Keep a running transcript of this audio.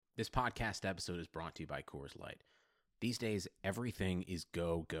This podcast episode is brought to you by Coors Light. These days, everything is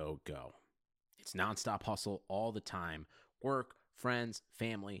go, go, go. It's nonstop hustle all the time. Work, friends,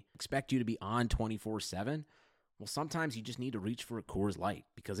 family expect you to be on 24/7. Well, sometimes you just need to reach for a Coors Light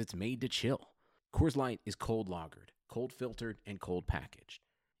because it's made to chill. Coors Light is cold lagered, cold filtered, and cold packaged.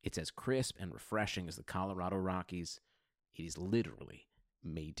 It's as crisp and refreshing as the Colorado Rockies. It is literally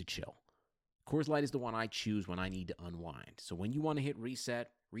made to chill. Coors Light is the one I choose when I need to unwind. So when you want to hit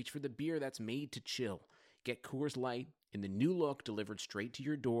reset, reach for the beer that's made to chill. Get Coors Light in the new look delivered straight to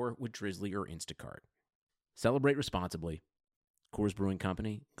your door with Drizzly or Instacart. Celebrate responsibly. Coors Brewing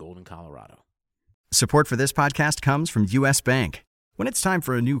Company, Golden, Colorado. Support for this podcast comes from U.S. Bank. When it's time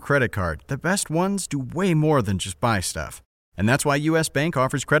for a new credit card, the best ones do way more than just buy stuff. And that's why U.S. Bank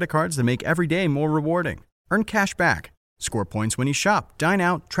offers credit cards that make every day more rewarding. Earn cash back, score points when you shop, dine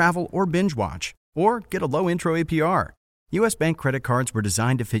out, travel, or binge watch, or get a low intro APR. U.S. Bank credit cards were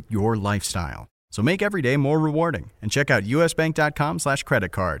designed to fit your lifestyle. So make every day more rewarding and check out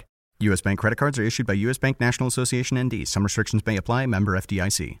usbank.com/credit card. U.S. Bank credit cards are issued by U.S. Bank National Association ND. Some restrictions may apply. Member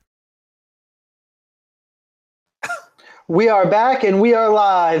FDIC. We are back and we are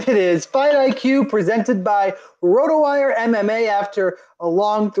live. It is Fight IQ presented by RotoWire MMA after a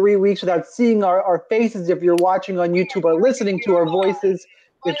long 3 weeks without seeing our faces if you're watching on YouTube or listening to our voices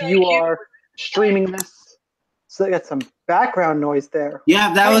if you are streaming this. So I got some background noise there.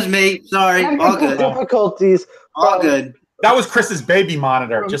 Yeah, that was me. Sorry. All good. Difficulties. All good. That was Chris's baby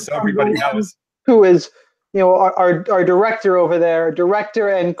monitor, just so everybody knows. Who is, our director over there, director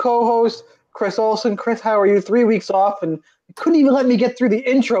and co-host, Chris Olson. Chris, how are you? 3 weeks off, and you couldn't even let me get through the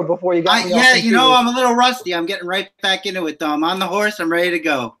intro before you got me. Yeah, I'm a little rusty. I'm getting right back into it, though. I'm on the horse. I'm ready to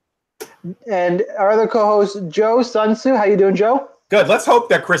go. And our other co-host, Joe Sun-Soo. How you doing, Joe? Good. Let's hope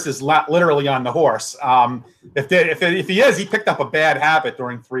that Chris is literally on the horse. If he is, he picked up a bad habit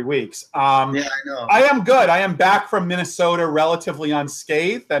during 3 weeks. Yeah, I know. I am good. I am back from Minnesota relatively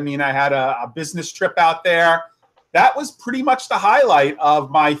unscathed. I mean, I had a business trip out there. That was pretty much the highlight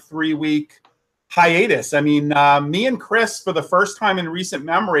of my 3-week hiatus. I mean, me and Chris, for the first time in recent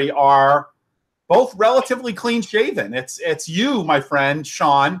memory, are both relatively clean shaven. It's you, my friend,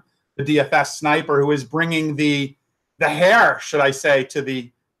 Sean, the DFS sniper, who is bringing the hair, should I say, to the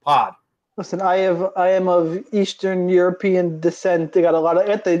pod. Listen, I am of Eastern European descent. They got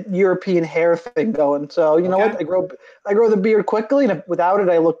the European hair thing going. So you know what? I grow the beard quickly, and without it,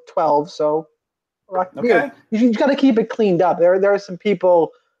 I look 12. So rock the beard. You got to keep it cleaned up. There are some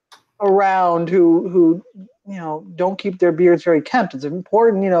people around who don't keep their beards very kempt. It's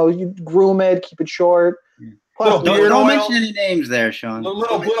important, you groom it, keep it short. Plus, don't mention any names there, Sean.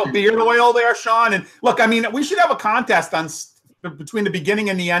 Little beard oil there, Sean. And look, I mean, we should have a contest between the beginning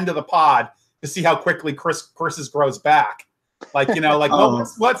and the end of the pod to see how quickly Chris's grows back. What's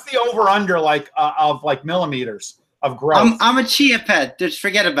the over under of millimeters of growth? I'm a chia pet. Just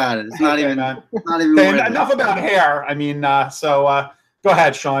forget about it. It's not even. Man. Not even. Enough about hair. I mean, go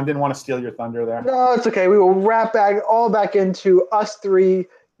ahead, Sean. Didn't want to steal your thunder there. No, it's okay. We will wrap back into us three.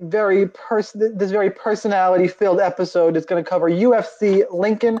 This very personality-filled episode is going to cover UFC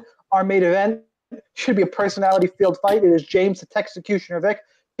Lincoln, our main event. Should be a personality-filled fight. It is James the Texecutioner Vick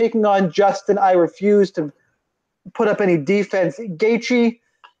taking on Justin. I refuse to put up any defense, Gaethje.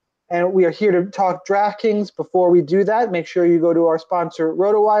 And we are here to talk DraftKings. Before we do that, make sure you go to our sponsor,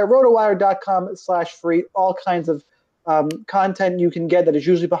 RotoWire, rotowire.com/free. All kinds of content you can get that is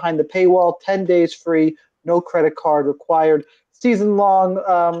usually behind the paywall. 10 days free, no credit card required.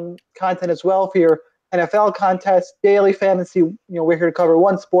 Season-long content as well for your NFL contests, daily fantasy. We're here to cover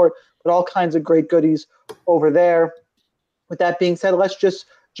one sport, but all kinds of great goodies over there. With that being said, let's just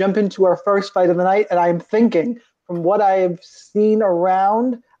jump into our first fight of the night. And I'm thinking, from what I have seen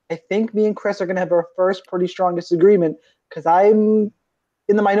around, I think me and Chris are going to have our first pretty strong disagreement because I'm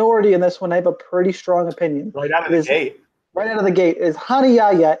in the minority in this one. I have a pretty strong opinion. Right out of the gate. Right out of the gate is Rani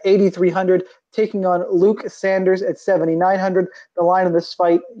Yahya, 8,300, taking on Luke Sanders at 7,900. The line of this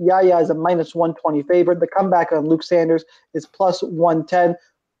fight, Yahya is a minus 120 favorite. The comeback on Luke Sanders is plus 110.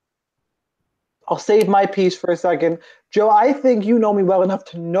 I'll save my piece for a second. Joe, I think you know me well enough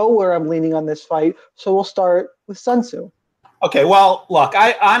to know where I'm leaning on this fight, so we'll start with Sun-Soo. Okay, well, look,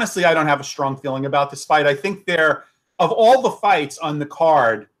 I don't have a strong feeling about this fight. I think of all the fights on the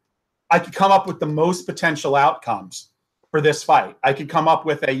card, I could come up with the most potential outcomes for this fight. I could come up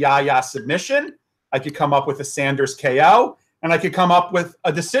with a Yahya submission. I could come up with a Sanders KO, and I could come up with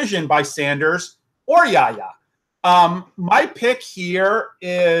a decision by Sanders or Yahya. My pick here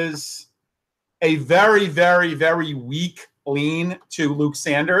is a very, very, very weak lean to Luke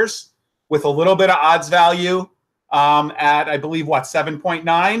Sanders with a little bit of odds value. at, I believe,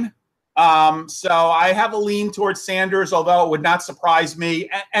 7.9. So I have a lean towards Sanders, although it would not surprise me.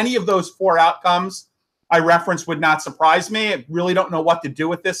 Any of those 4 outcomes I referenced would not surprise me. I really don't know what to do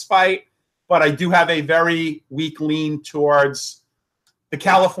with this fight, but I do have a very weak lean towards the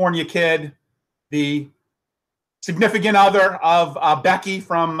California kid, the significant other of Becky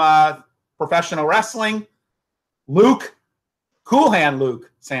from professional wrestling, Cool Hand Luke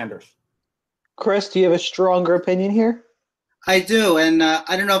Sanders. Chris, do you have a stronger opinion here? I do, and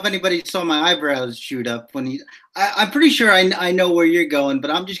I don't know if anybody saw my eyebrows shoot up when I'm pretty sure I know where you're going, but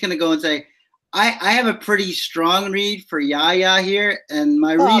I'm just going to go and say I have a pretty strong read for Yahya here, and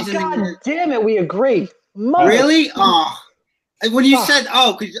my reasoning. God damn it, we agree. Really? Oh, when you said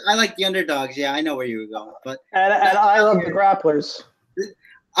because I like the underdogs, yeah, I know where you were going, but and I love the grapplers.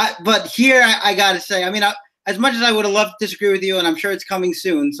 But here I got to say, I mean, as much as I would have loved to disagree with you, and I'm sure it's coming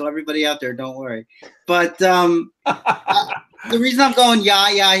soon, so everybody out there, don't worry. But the reason I'm going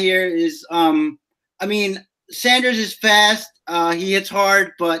Yahya here is, I mean, Sanders is fast. He hits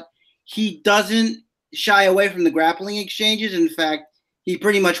hard, but he doesn't shy away from the grappling exchanges. In fact, he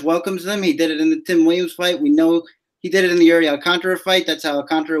pretty much welcomes them. He did it in the Tim Williams fight. We know he did it in the Yuri Alcantara fight. That's how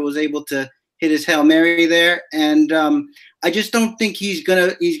Alcantara was able to hit his Hail Mary there. And I just don't think he's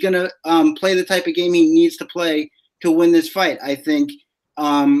gonna play the type of game he needs to play to win this fight. I think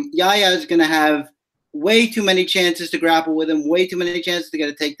Yahya is gonna have way too many chances to grapple with him, way too many chances to get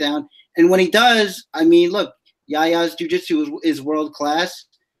a takedown. And when he does, I mean, look, Yahya's jiu-jitsu is world class,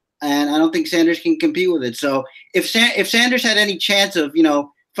 and I don't think Sanders can compete with it. So if Sanders had any chance of,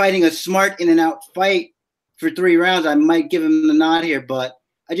 fighting a smart in and out fight for 3 rounds, I might give him the nod here, but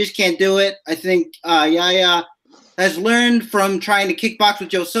I just can't do it. I think Yahya has learned from trying to kickbox with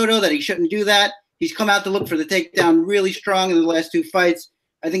Joe Soto that he shouldn't do that. He's come out to look for the takedown really strong in the last 2 fights.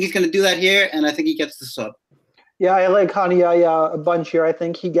 I think he's going to do that here, and I think he gets the sub. Yeah, I like Hani Yahya a bunch here. I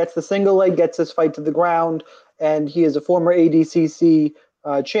think he gets the single leg, gets his fight to the ground, and he is a former ADCC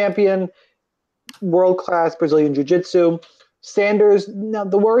champion, world-class Brazilian Jiu-Jitsu. Sanders, now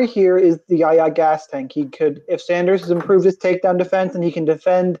the worry here is the Yahya gas tank. If Sanders has improved his takedown defense and he can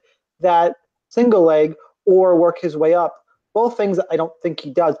defend that single leg or work his way up, both things I don't think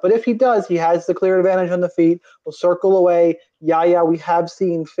he does. But if he does, he has the clear advantage on the feet. Will circle away. Yahya, we have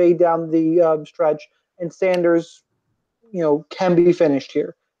seen fade down the stretch, and Sanders, can be finished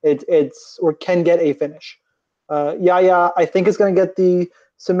here. It's or can get a finish. Yahya, I think, is going to get the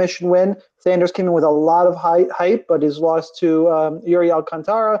submission win. Sanders came in with a lot of hype, but his loss to Yuri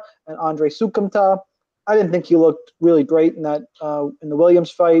Alcantara and Andre Sukumta. I didn't think he looked really great in that in the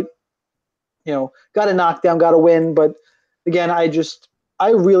Williams fight. Got a knockdown, got a win, but again, I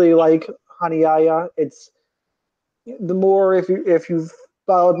really like Hani Yahya. It's the more if you've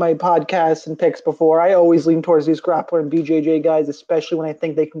followed my podcast and picks before, I always lean towards these grappler and BJJ guys, especially when I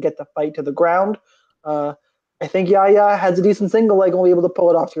think they can get the fight to the ground. I think Yahya has a decent single leg and will be able to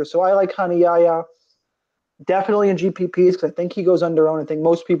pull it off here. So I like Hani Yahya definitely in GPPs because I think he goes under own. I think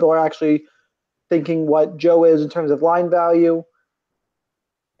most people are actually thinking what Joe is in terms of line value.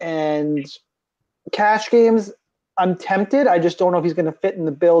 And cash games, I'm tempted. I just don't know if he's going to fit in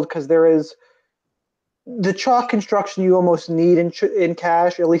the build because there is the chalk construction you almost need in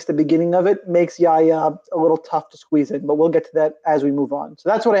cash, at least the beginning of it, makes Yahya a little tough to squeeze in. But we'll get to that as we move on. So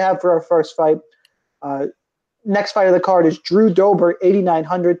that's what I have for our first fight. Next fight of the card is Drew Dober,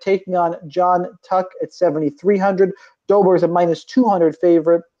 8,900, taking on John Tuck at 7,300. Dober is a minus 200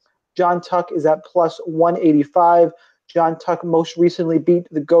 favorite. John Tuck is at plus 185. John Tuck most recently beat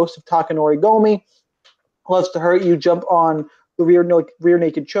the ghost of Takanori Gomi. Loves to hurt you, jump on the rear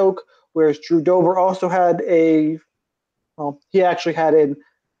naked choke, whereas Drew Dober also had in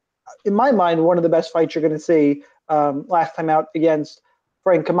my mind, one of the best fights you're going to see last time out against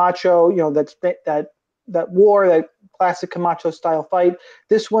Frank Camacho. That war, that classic Camacho-style fight.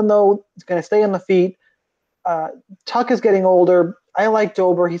 This one, though, is going to stay on the feet. Tuck is getting older. I like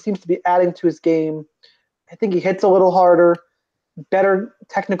Dober. He seems to be adding to his game. I think he hits a little harder, better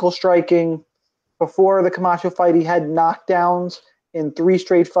technical striking. Before the Camacho fight, he had knockdowns in 3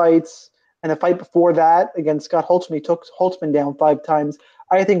 straight fights. And the fight before that against Scott Holtzman, he took Holtzman down 5 times.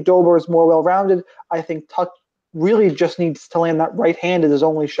 I think Dober is more well-rounded. I think Tuck really just needs to land that right hand as his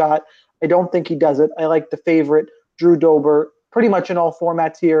only shot. I don't think he does it. I like the favorite, Drew Dober, pretty much in all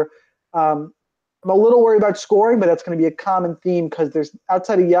formats here. I'm a little worried about scoring, but that's going to be a common theme because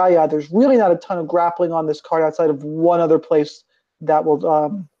outside of Yahya, there's really not a ton of grappling on this card outside of one other place that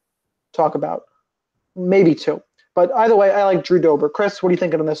we'll talk about. Maybe 2. But either way, I like Drew Dober. Chris, what are you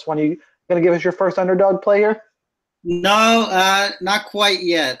thinking on this one? Are you going to give us your first underdog play here? No, not quite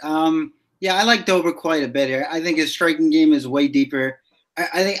yet. Yeah, I like Dober quite a bit here. I think his striking game is way deeper.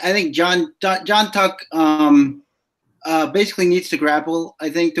 I think John Tuck basically needs to grapple, I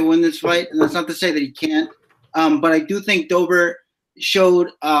think, to win this fight. And that's not to say that he can't. But I do think Dober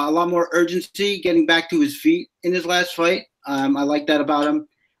showed a lot more urgency getting back to his feet in his last fight. I like that about him.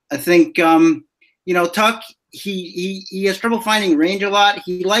 I think, Tuck, he has trouble finding range a lot.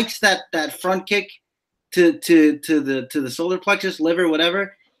 He likes that front kick to the solar plexus, liver,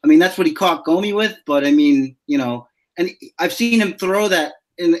 whatever. I mean, that's what he caught Gomi with. But I mean, and I've seen him throw that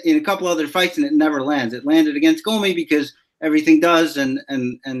in a couple other fights, and it never lands. It landed against Gomi because everything does, and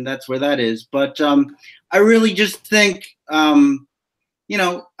that's where that is. But I really just think, I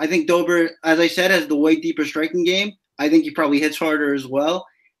think Dober, as I said, has the way deeper striking game. I think he probably hits harder as well.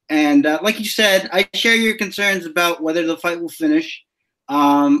 And like you said, I share your concerns about whether the fight will finish.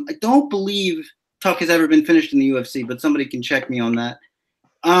 I don't believe Tuck has ever been finished in the UFC, but somebody can check me on that.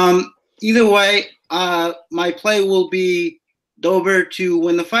 Either way, my play will be Dober to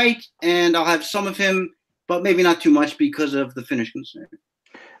win the fight, and I'll have some of him, but maybe not too much because of the finish concern.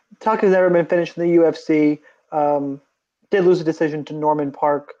 Tuck has never been finished in the UFC. Did lose a decision to Norman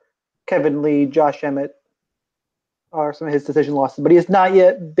Park, Kevin Lee, Josh Emmett are some of his decision losses, but he has not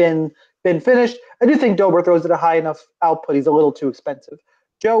yet been finished. I do think Dober throws at a high enough output. He's a little too expensive.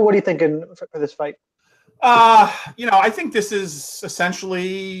 Joe, what are you thinking for this fight? I think this is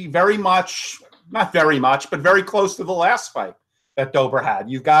essentially very much, not very much, but very close to the last fight that Dober had.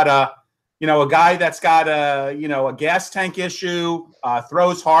 You've got a guy that's got a gas tank issue,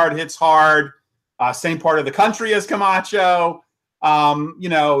 throws hard, hits hard, same part of the country as Camacho.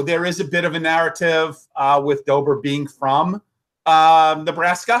 There is a bit of a narrative with Dober being from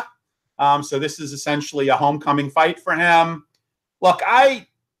Nebraska. So this is essentially a homecoming fight for him. Look, I'm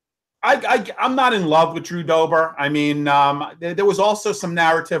not in love with Drew Dober. I mean, there was also some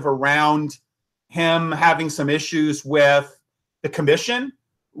narrative around him having some issues with the commission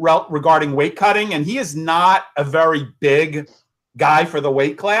regarding weight cutting, and he is not a very big guy for the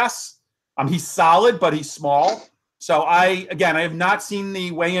weight class. He's solid, but he's small. So I have not seen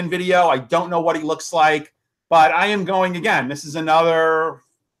the weigh-in video. I don't know what he looks like, but I am going again. This is another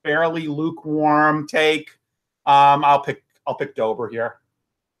fairly lukewarm take. I'll pick Dober here.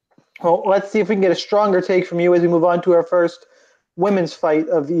 Well, let's see if we can get a stronger take from you as we move on to our first women's fight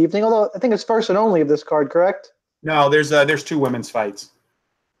of the evening. Although I think it's first and only of this card, correct? No, there's two women's fights.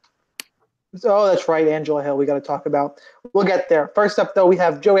 Oh, that's right, Angela Hill. We got to talk about. We'll get there. First up, though, we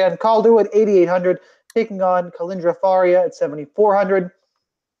have Joanne Calderwood, 8,800, taking on Kalindra Faria at 7,400.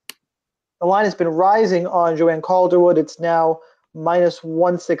 The line has been rising on Joanne Calderwood. It's now minus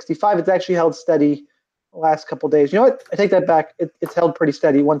 165. It's actually held steady the last couple of days. You know what? I take that back. It's held pretty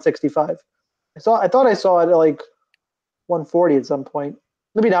steady, 165. I thought I saw it at like 140 at some point.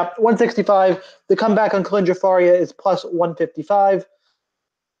 Maybe not. 165. The comeback on Kalindra Faria is plus 155.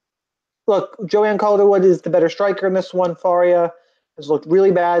 Look, Joanne Calderwood is the better striker in this one. Faria has looked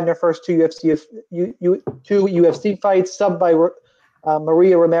really bad in her first two UFC fights, subbed by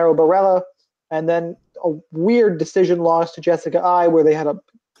Maria Romero Barella, and then a weird decision loss to Jessica Ai, where they had a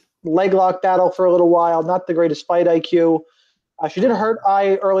leg lock battle for a little while. Not the greatest fight IQ. She did hurt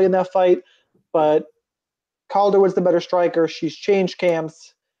Ai early in that fight, but Calderwood's the better striker. She's changed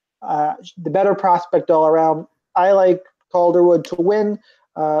camps. The better prospect all around. I like Calderwood to win.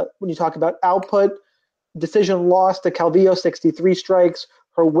 When you talk about output, decision loss to Calvillo, 63 strikes.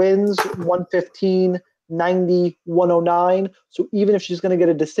 Her wins, 115, 90, 109. So even if she's going to get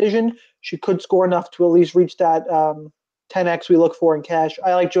a decision, she could score enough to at least reach that 10x we look for in cash.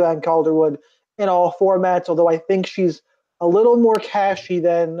 I like Joanne Calderwood in all formats, although I think she's a little more cashy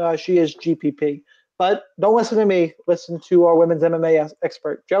than she is GPP. But don't listen to me. Listen to our women's MMA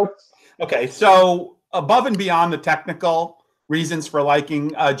expert. Joe? Okay, so above and beyond the technical reasons for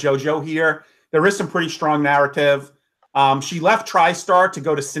liking JoJo here, there is some pretty strong narrative. She left TriStar to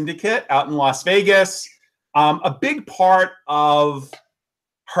go to Syndicate out in Las Vegas. A big part of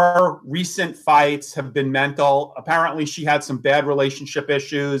her recent fights have been mental. Apparently, she had some bad relationship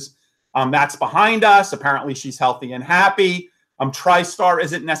issues. That's behind us. Apparently, she's healthy and happy. TriStar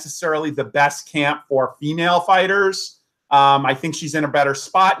isn't necessarily the best camp for female fighters. I think she's in a better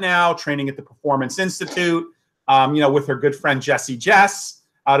spot now, training at the Performance Institute, with her good friend Jessie Jess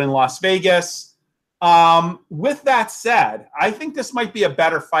out in Las Vegas. With that said, I think this might be a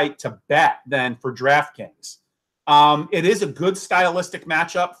better fight to bet than for DraftKings. It is a good stylistic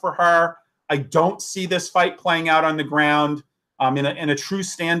matchup for her. I don't see this fight playing out on the ground. In a true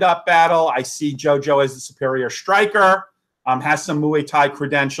stand-up battle, I see JoJo as the superior striker, has some Muay Thai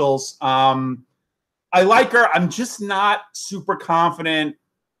credentials. I like her. I'm just not super confident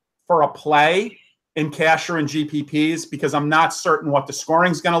for a play in cash or in GPPs because I'm not certain what the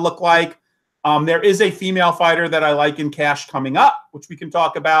scoring is going to look like. There is a female fighter that I like in cash coming up, which we can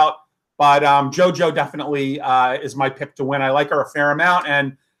talk about. But JoJo definitely is my pick to win. I like her a fair amount.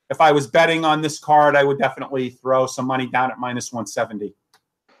 And if I was betting on this card, I would definitely throw some money down at -170.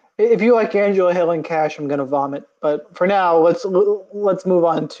 If you like Angela Hill in cash, I'm going to vomit. But for now, let's move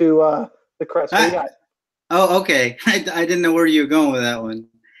on to the crest. What do you got? Oh, okay. I didn't know where you were going with that one.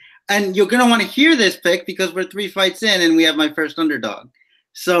 And you're going to want to hear this pick because we're 3 fights in and we have my first underdog.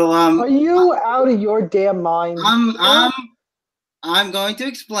 So are you out of your damn mind? I'm going to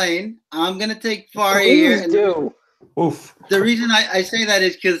explain. I'm going to take Faria here. Please do. Oof. The reason I say that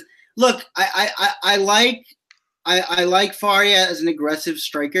is because look, I like Faria as an aggressive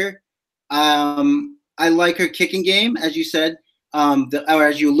striker. I like her kicking game, as you said, or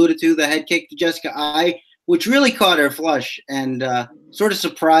as you alluded to, the head kick to Jessica Eye, which really caught her flush and sort of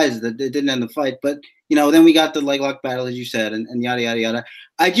surprised that it didn't end the fight. But then we got the leg lock battle, as you said, and yada yada yada.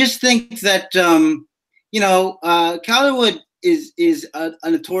 I just think that Calderwood is a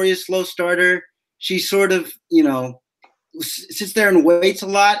notorious slow starter. She sort of sits there and waits a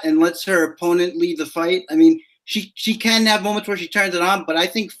lot and lets her opponent lead the fight. I mean, she can have moments where she turns it on, but I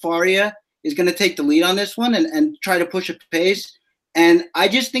think Faria is going to take the lead on this one and try to push a pace. And I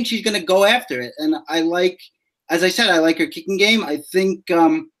just think she's going to go after it. And as I said, I like her kicking game. I think,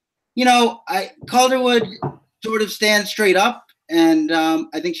 Calderwood sort of stands straight up, and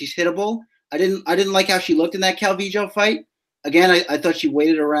I think she's hittable. I didn't like how she looked in that Calvillo fight. Again, I thought she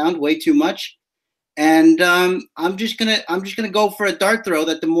waited around way too much. And I'm just gonna go for a dart throw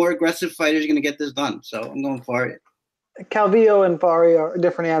that the more aggressive fighter is gonna get this done. So I'm going Faria. Calvillo and Faria are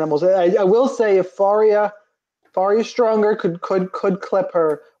different animals. I will say if Faria's stronger, could clip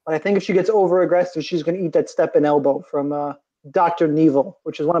her, but I think if she gets over aggressive, she's gonna eat that step and elbow from Dr. Neville,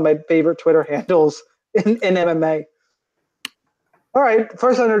 which is one of my favorite Twitter handles in MMA. All right,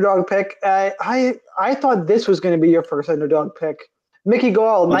 first underdog pick. I thought this was going to be your first underdog pick. Mickey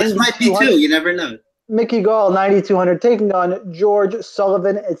Gall. Well, this might be too. You never know. Mickey Gall, 9,200, taking on George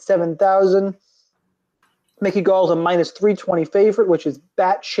Sullivan at 7,000. Mickey Gall's a -320 favorite, which is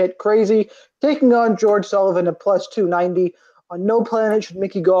batshit crazy. Taking on George Sullivan at +290. On no planet should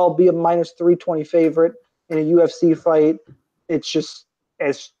Mickey Gall be a -320 favorite in a UFC fight. It's just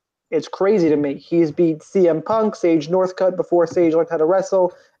it's crazy to me. He's beat CM Punk, Sage Northcutt before Sage learned how to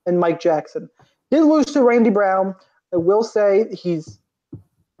wrestle, and Mike Jackson. Did lose to Randy Brown. I will say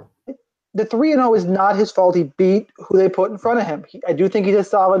the 3-0 is not his fault. He beat who they put in front of him. I do think he's a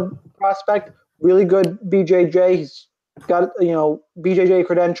solid prospect, really good BJJ. He's got BJJ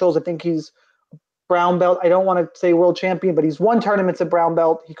credentials. I think he's brown belt. I don't want to say world champion, but he's won tournaments at brown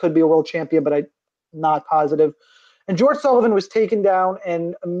belt. He could be a world champion, but I'm not positive. And George Sullivan was taken down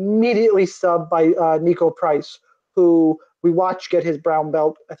and immediately subbed by Nico Price, who we watched get his brown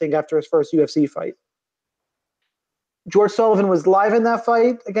belt, I think, after his first UFC fight. George Sullivan was live in that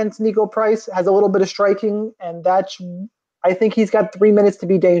fight against Nico Price, has a little bit of striking, and I think he's got 3 minutes to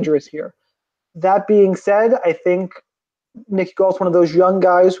be dangerous here. That being said, I think Mickey Gall's one of those young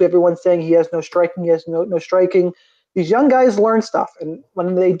guys who everyone's saying he has no striking, he has no striking. These young guys learn stuff, and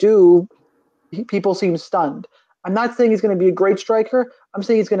when they do, people seem stunned. I'm not saying he's going to be a great striker. I'm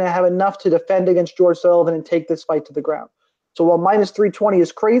saying he's going to have enough to defend against George Sullivan and take this fight to the ground. So while -320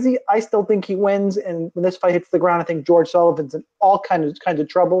 is crazy, I still think he wins. And when this fight hits the ground, I think George Sullivan's in all kinds of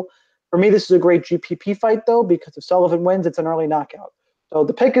trouble. For me, this is a great GPP fight, though, because if Sullivan wins, it's an early knockout. So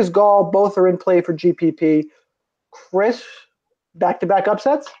the pick is Gall. Both are in play for GPP. Chris, back-to-back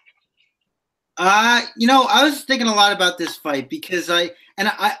upsets? I was thinking a lot about this fight because I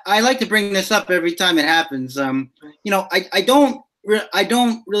like to bring this up every time it happens. I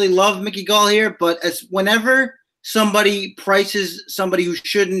don't really love Mickey Gall here, but whenever somebody prices somebody who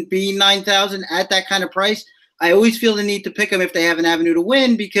shouldn't be 9,000 at that kind of price, I always feel the need to pick them if they have an avenue to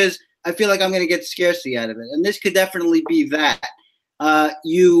win because I feel like I'm going to get scarcity out of it, and this could definitely be that.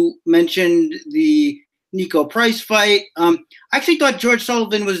 You mentioned the Nico Price fight. I actually thought George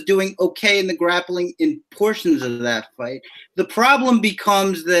Sullivan was doing okay in the grappling in portions of that fight. The problem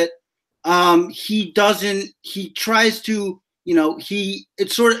becomes that he tries to,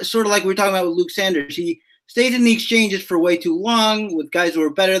 it's sort of like we were talking about with Luke Sanders. He stays in the exchanges for way too long with guys who are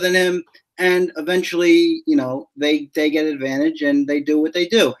better than him, and eventually, they get advantage and they do what they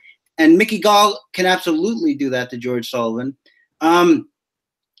do. And Mickey Gall can absolutely do that to George Sullivan.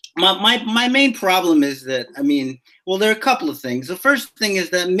 My main problem is that, there are a couple of things. The first thing is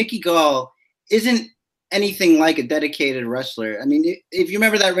that Mickey Gall isn't anything like a dedicated wrestler. If you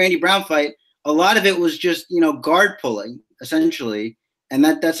remember that Randy Brown fight, a lot of it was just, guard pulling, essentially. and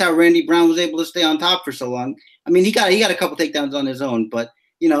that's how Randy Brown was able to stay on top for so long. I mean, he got a couple takedowns on his own, but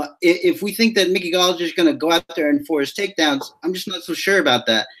if we think that Mickey Gall is just going to go out there and force takedowns, I'm just not so sure about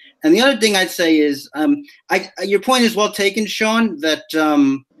that. And the other thing I'd say is, your point is well taken, Sean. That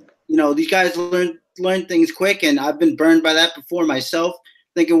these guys learn things quick, and I've been burned by that before myself.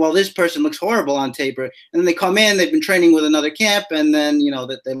 Thinking, well, this person looks horrible on tape, and then they come in, they've been training with another camp, and then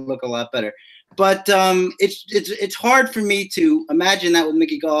that they look a lot better. But it's hard for me to imagine that with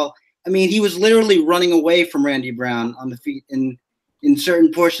Mickey Gall. I mean, he was literally running away from Randy Brown on the feet in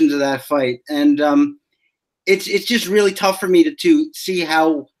certain portions of that fight, and it's just really tough for me to see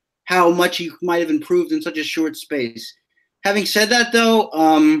how much he might have improved in such a short space. Having said that, though,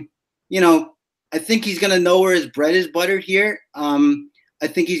 I think he's going to know where his bread is buttered here. I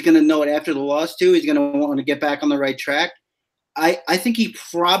think he's going to know it after the loss too. He's going to want to get back on the right track. I think he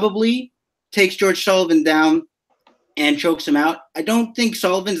probably takes George Sullivan down and chokes him out. I don't think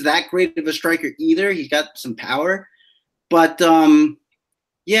Sullivan's that great of a striker either. He's got some power. But,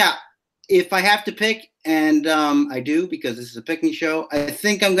 if I have to pick, and I do because this is a pick-me show, I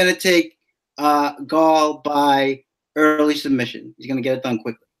think I'm going to take Gall by early submission. He's going to get it done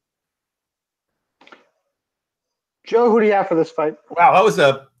quickly. Joe, who do you have for this fight? Wow, that was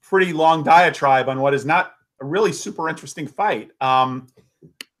a pretty long diatribe on what is not a really super interesting fight.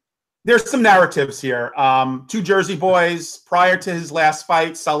 There's some narratives here. Two Jersey boys. Prior to his last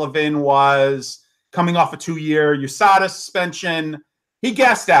fight, Sullivan was coming off a 2-year USADA suspension. He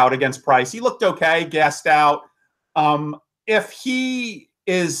gassed out against Price. He looked okay, gassed out. If he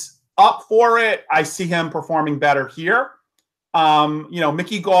is up for it, I see him performing better here.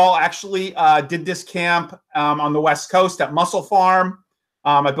 Mickey Gall actually did this camp on the West Coast at Muscle Farm,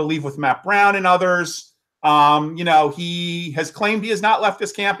 I believe with Matt Brown and others. He has claimed he has not left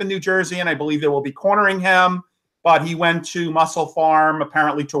his camp in New Jersey, and I believe they will be cornering him, but he went to Muscle Farm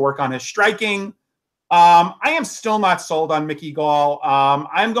apparently to work on his striking. I am still not sold on Mickey Gall.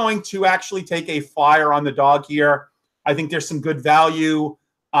 I'm going to actually take a flyer on the dog here. I think there's some good value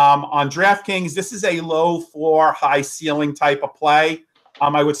on DraftKings. This is a low floor, high ceiling type of play.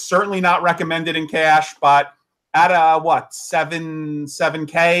 I would certainly not recommend it in cash, but at a 7K,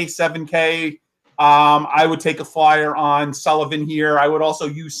 I would take a flyer on Sullivan here. I would also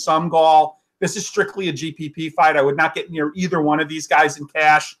use some Gall. This is strictly a GPP fight. I would not get near either one of these guys in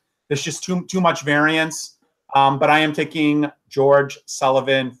cash. There's just too much variance. But I am taking George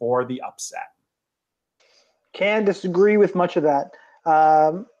Sullivan for the upset. Can't disagree with much of that.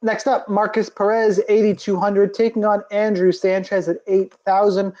 Next up, Marcus Perez, 8,200, taking on Andrew Sanchez at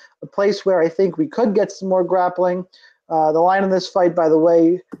 8,000, a place where I think we could get some more grappling. The line on this fight, by the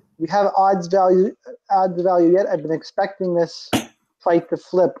way, we have odds value yet. I've been expecting this fight to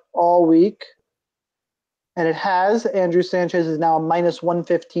flip all week, and it has. Andrew Sanchez is now a minus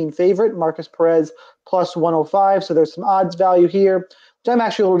 115 favorite. Marcus Perez plus 105, so there's some odds value here, which I'm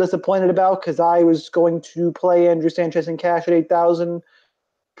actually a little disappointed about because I was going to play Andrew Sanchez in cash at 8,000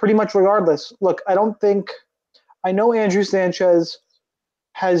 pretty much regardless. Look, I know Andrew Sanchez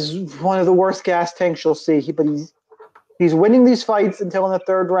has one of the worst gas tanks you'll see, but he's winning these fights until in the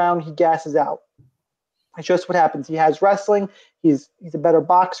third round he gasses out. It's just what happens. He has wrestling. He's a better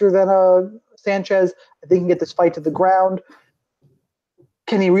boxer than Sanchez. I think he can get this fight to the ground.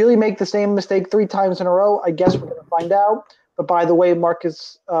 Can he really make the same mistake 3 times in a row? I guess we're going to find out. But by the way,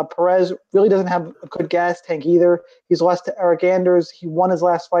 Marcus Perez really doesn't have a good gas tank either. He's lost to Eric Anders. He won his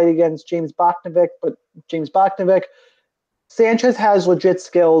last fight against James Boknovic, but Sanchez has legit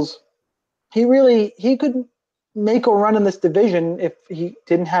skills. He could make a run in this division if he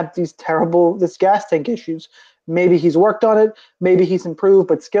didn't have this gas tank issues. Maybe he's worked on it. Maybe he's improved,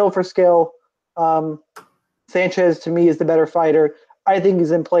 but skill for skill, Sanchez to me is the better fighter. I think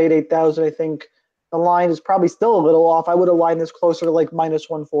he's in play at 8,000. I think the line is probably still a little off. I would have lined this closer to like minus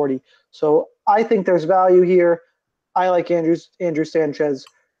 140. So I think there's value here. I like Andrew Sanchez.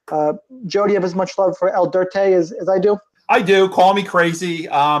 Joe, do you have as much love for El Dirte as I do? I do. Call me crazy.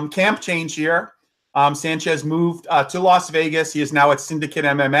 Camp change here. Sanchez moved to Las Vegas. He is now at Syndicate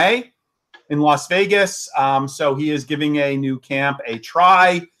MMA in Las Vegas. So he is giving a new camp a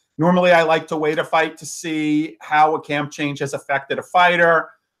try. Normally, I like to wait a fight to see how a camp change has affected a fighter.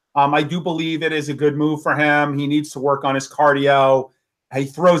 I do believe it is a good move for him. He needs to work on his cardio. He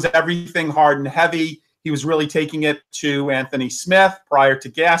throws everything hard and heavy. He was really taking it to Anthony Smith prior to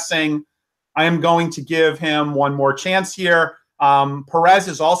gassing. I am going to give him one more chance here. Perez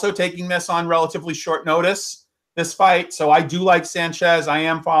is also taking this on relatively short notice, this fight. So I do like Sanchez. I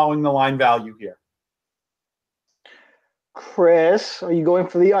am following the line value here. Chris, are you going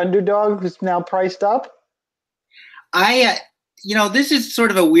for the underdog who's now priced up? this is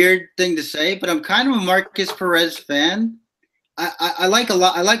sort of a weird thing to say, but I'm kind of a Marcus Perez fan. I like a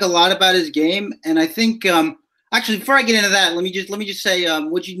lot. I like a lot about his game, and I think actually before I get into that, let me just say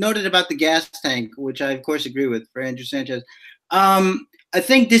what you noted about the gas tank, which I of course agree with for Andrew Sanchez. I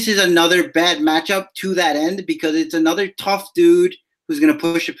think this is another bad matchup to that end because it's another tough dude who's going to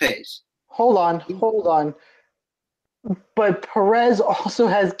push a pace. Hold on. But Perez also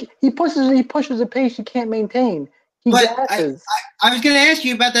he pushes a pace you can't maintain. He gasses. I was going to ask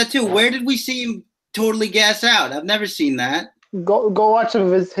you about that too. Where did we see him totally gas out? I've never seen that. Go watch some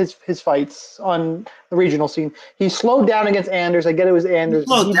of his fights on the regional scene. He slowed down against Anders. I get it was Anders. He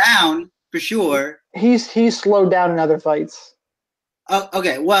slowed down for sure. He's slowed down in other fights.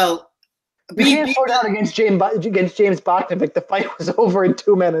 Okay, well, you can't slow down against James Bogdanovic. The fight was over in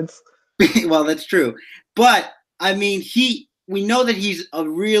 2 minutes. Well, that's true, but I mean, we know that he's a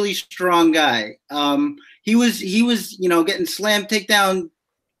really strong guy. He was getting slammed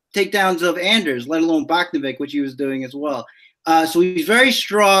takedowns of Anders, let alone Bogdanovic, which he was doing as well. So he's very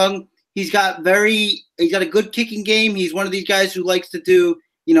strong. He's got a good kicking game. He's one of these guys who likes to do,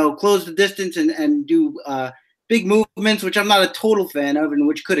 close the distance and do big movements, which I'm not a total fan of, and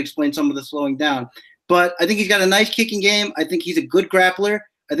which could explain some of the slowing down. But I think he's got a nice kicking game. I think he's a good grappler.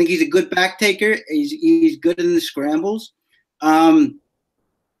 I think he's a good back taker. He's good in the scrambles. And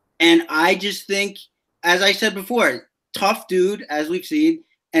I just think, as I said before, tough dude, as we've seen,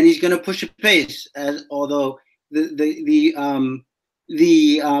 and he's going to push a pace. Although the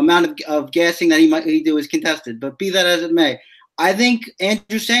amount of gassing that he do is contested, but be that as it may, I think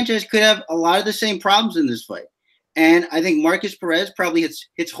Andrew Sanchez could have a lot of the same problems in this fight, and I think Marcus Perez probably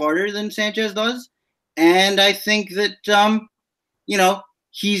hits harder than Sanchez does, and I think that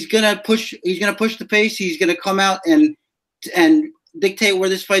he's gonna push the pace. He's gonna come out and dictate where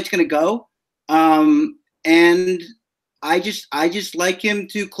this fight's gonna go, and I just like him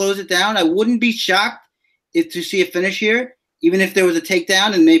to close it down. I wouldn't be shocked to see a finish here, even if there was a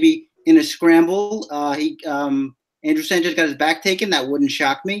takedown and maybe in a scramble, Andrew Sanchez got his back taken. That wouldn't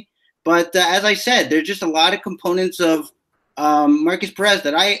shock me. But as I said, there's just a lot of components of Marcus Perez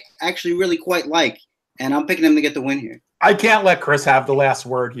that I actually really quite like, and I'm picking him to get the win here. I can't let Chris have the last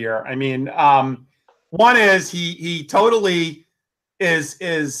word here. I mean, one is he totally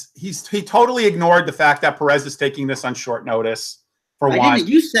he totally ignored the fact that Perez is taking this on short notice.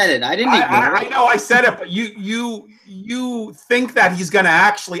 You said it. I didn't ignore it. I know I said it, but you think that he's going to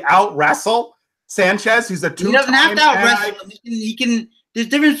actually out wrestle Sanchez, who's a two-time. He doesn't have to out wrestle. He can. There's a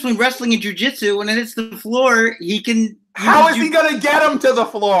difference between wrestling and jiu-jitsu. When it hits the floor, he can. How is he going to get him to the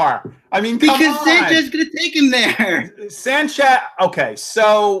floor? I mean, because Sanchez is going to take him there. Sanchez. Okay,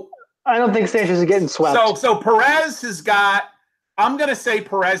 so I don't think Sanchez is getting swept. So Perez has got. I'm going to say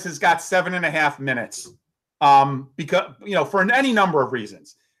Perez has got 7.5 minutes. Because for any number of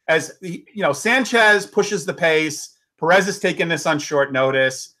reasons, as Sanchez pushes the pace, Perez is taking this on short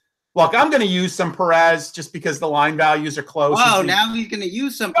notice. Look, I'm going to use some Perez just because the line values are close. Oh, now he's going to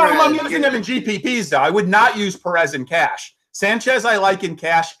use some Perez. I'm using him in GPPs though. I would not use Perez in cash. Sanchez I like in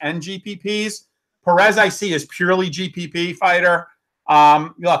cash and GPPs. Perez I see as purely GPP fighter.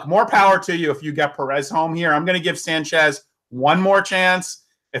 Look, more power to you if you get Perez home here. I'm going to give Sanchez one more chance.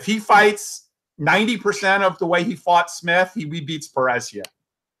 If he fights 90% of the way he fought Smith, he beats Perez here.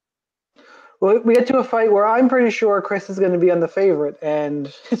 Well, we get to a fight where I'm pretty sure Chris is going to be on the favorite,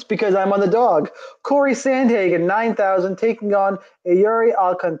 and it's because I'm on the dog. Corey Sandhagen, 9,000, taking on Yuri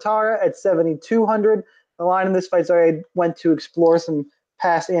Alcantara at 7,200. The line in this fight, sorry, I went to explore some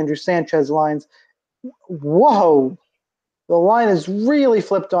past Andrew Sanchez lines. Whoa! The line is really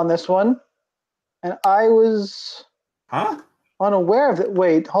flipped on this one, and I was unaware of it.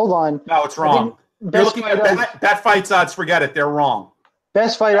 Wait, hold on. No, it's wrong. You're looking at bet fights odds. Forget it. They're wrong.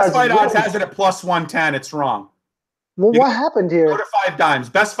 Best fight odds has it at plus 110. It's wrong. Well, what happened here? Go to 5 dimes.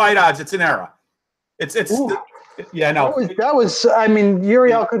 Best fight odds. It's an error. Yeah, no. That was. I mean,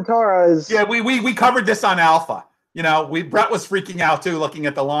 Yuri Alcantara is. Yeah, we covered this on Alpha. Brett was freaking out too, looking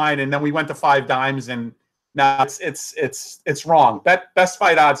at the line, and then we went to 5 dimes, and now it's wrong. Best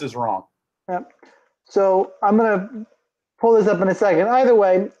fight odds is wrong. Yep. So I'm gonna pull this up in a second. Either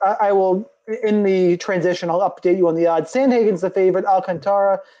way, I will. In the transition, I'll update you on the odds. Sandhagen's the favorite.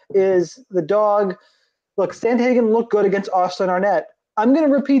 Alcantara is the dog. Look, Sandhagen looked good against Austin Arnett. I'm going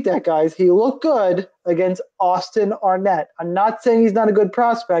to repeat that, guys. He looked good against Austin Arnett. I'm not saying he's not a good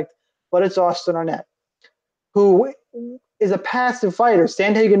prospect, but it's Austin Arnett, who is a passive fighter.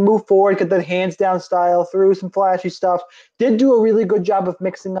 Sandhagen moved forward, get the hands down style, threw some flashy stuff, did do a really good job of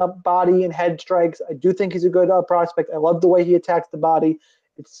mixing up body and head strikes. I do think he's a good prospect. I love the way he attacks the body.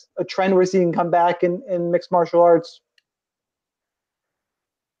 It's a trend we're seeing come back in mixed martial arts.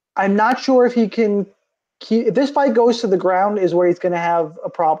 I'm not sure if he can keep. If this fight goes to the ground, is where he's going to have a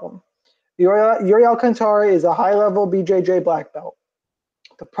problem. Yuri Alcantara is a high-level BJJ black belt.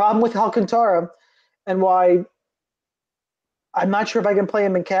 The problem with Alcantara, and why I'm not sure if I can play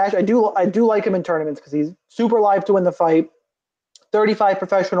him in cash. I do like him in tournaments because he's super live to win the fight. 35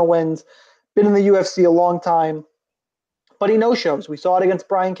 professional wins, been in the UFC a long time, but he no-shows. We saw it against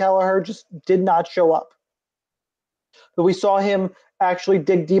Brian Kelleher, just did not show up. But we saw him actually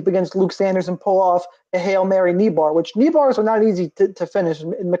dig deep against Luke Sanders and pull off a Hail Mary knee bar, which knee bars are not easy to finish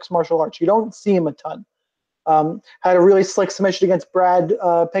in mixed martial arts. You don't see him a ton. Had a really slick submission against Brad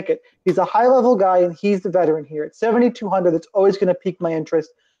Pickett. He's a high-level guy, and he's the veteran here. At 7,200, that's always going to pique my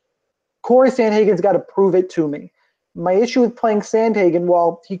interest. Corey Sandhagen's got to prove it to me. My issue with playing Sandhagen,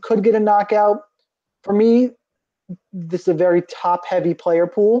 while he could get a knockout, for me, this is a very top-heavy player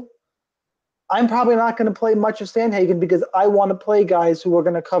pool. I'm probably not going to play much of Sandhagen because I want to play guys who are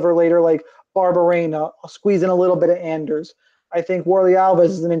going to cover later, like Barberena. I'll squeeze in a little bit of Anders. I think Warley Alves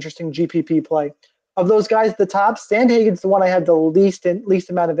is an interesting GPP play. Of those guys at the top, Sandhagen's the one I have the least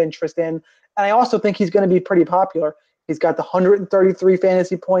amount of interest in. And I also think he's going to be pretty popular. He's got the 133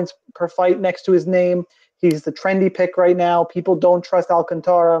 fantasy points per fight next to his name. He's the trendy pick right now. People don't trust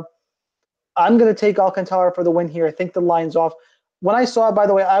Alcantara. I'm going to take Alcantara for the win here. I think the line's off. When I saw it, by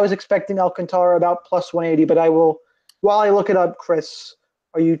the way, I was expecting Alcantara about plus 180, but I will, while I look it up, Chris,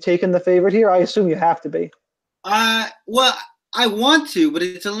 are you taking the favorite here? I assume you have to be. Well, I want to, but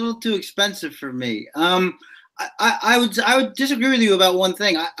it's a little too expensive for me. I would disagree with you about one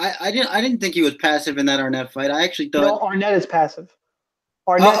thing. I didn't think he was passive in that Arnett fight. I actually thought. No, Arnett is passive.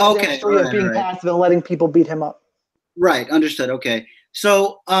 Arnett has a history of being passive and letting people beat him up. Right, understood. Okay,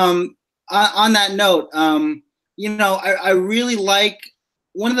 so on that note, I really like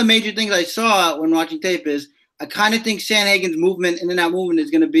one of the major things I saw when watching tape is I kind of think Sandhagen's movement, in and out movement,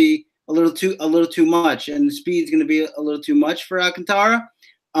 is going to be a little too much, and the speed is going to be a little too much for Alcantara.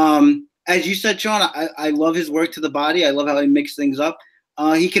 As you said, Sean, I love his work to the body. I love how he mixes things up.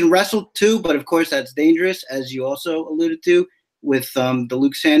 He can wrestle too, but of course that's dangerous, as you also alluded to with the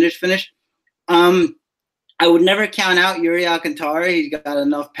Luke Sanders finish. I would never count out Yuri Alcantara. He's got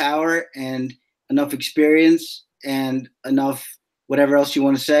enough power and enough experience and enough whatever else you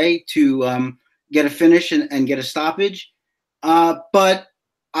want to say to get a finish and get a stoppage. But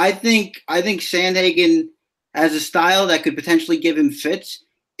I think Sandhagen has a style that could potentially give him fits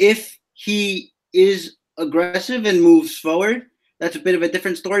if he is aggressive and moves forward. That's a bit of a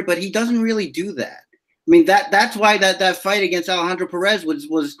different story, but he doesn't really do that. I mean, that's why that fight against Alejandro Perez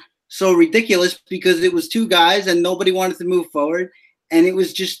was so ridiculous, because it was two guys and nobody wanted to move forward, and it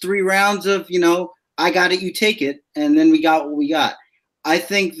was just 3 rounds of I got it, you take it, and then we got what we got. I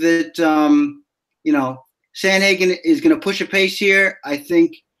think that Sandhagen is going to push a pace here. I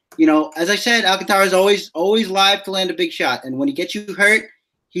think, as I said, Alcantara is always live to land a big shot. And when he gets you hurt,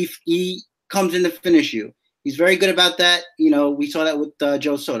 he comes in to finish you. He's very good about that. We saw that with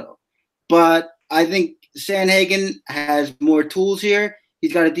Joe Soto. But I think Sandhagen has more tools here.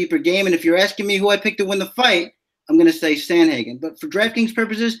 He's got a deeper game. And if you're asking me who I picked to win the fight, I'm going to say Sandhagen. But for DraftKings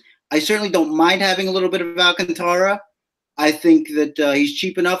purposes, I certainly don't mind having a little bit of Alcantara. I think that he's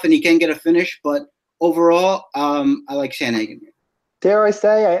cheap enough and he can get a finish. But overall, I like Sandhagen. Dare I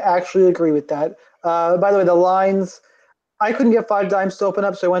say, I actually agree with that. By the way, the lines, I couldn't get 5 dimes to open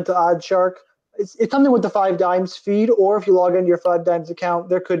up, so I went to OddsShark. It's something with the 5 dimes feed, or if you log into your 5 dimes account,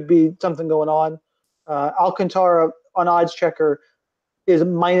 there could be something going on. Alcantara on OddsChecker is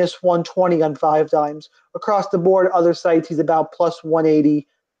minus 120 on 5 dimes. Across the board, other sites, he's about plus 180,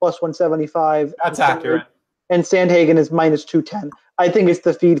 plus 175. That's accurate. And Sandhagen is minus 210. I think it's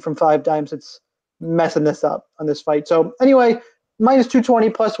the feed from 5 dimes. It's messing this up on this fight. So anyway, minus 220,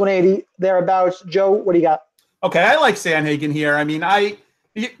 plus 180, thereabouts. Joe, what do you got? Okay, I like Sandhagen here. I mean,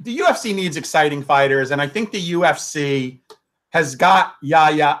 the UFC needs exciting fighters, and I think the UFC has got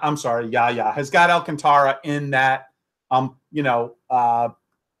has got Alcantara in that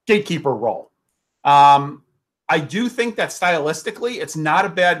gatekeeper role. I do think that stylistically, it's not a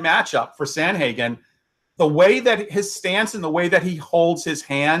bad matchup for Sandhagen. The way that his stance and the way that he holds his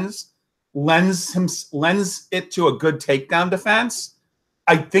hands lends it to a good takedown defense.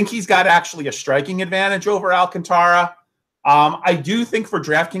 I think he's got actually a striking advantage over Alcantara. I do think for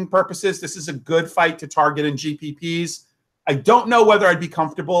DraftKings purposes, this is a good fight to target in GPPs. I don't know whether I'd be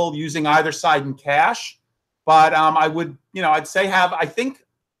comfortable using either side in cash, but I would, I'd say I think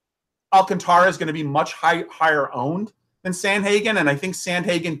Alcantara is going to be much higher owned than Sandhagen, and I think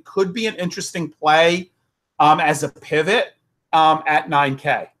Sandhagen could be an interesting play as a pivot at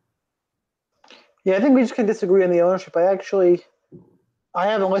 9K. Yeah, I think we just can disagree on the ownership. I actually I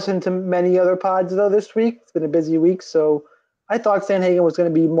haven't listened to many other pods though this week. It's been a busy week, so I thought Sandhagen was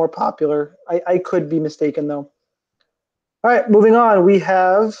going to be more popular. I could be mistaken though. All right, moving on. We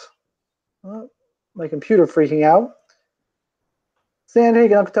have my computer freaking out.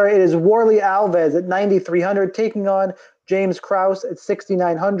 Sandhagen Alcantara. It is Warley Alves at 9,300 taking on James Krause at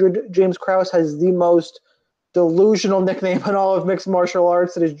 6,900. James Krause has the most delusional nickname in all of mixed martial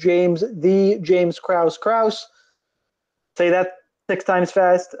arts. It is James Krause. Say that 6 times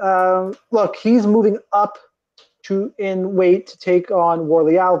fast. Look, he's moving up in weight to take on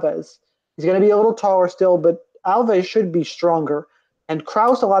Warley Alves. He's going to be a little taller still, but Alves should be stronger. And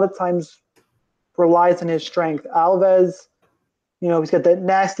Krause a lot of times relies on his strength. Alves, he's got that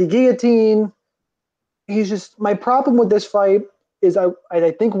nasty guillotine. My problem with this fight is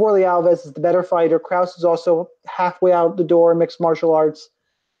I think Warley Alves is the better fighter. Krause is also halfway out the door in mixed martial arts.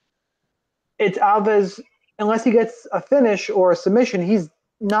 It's Alves, unless he gets a finish or a submission, he's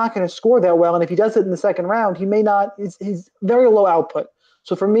not going to score that well. And if he does it in the second round, he may not. He's very low output.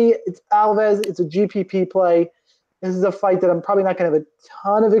 So for me, it's Alves. It's a GPP play. This is a fight that I'm probably not going to have a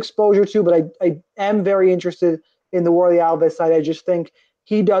ton of exposure to, but I am very interested in the Warley Alves side. I just think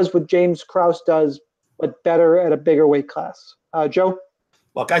he does what James Krause does, but better at a bigger weight class. Joe?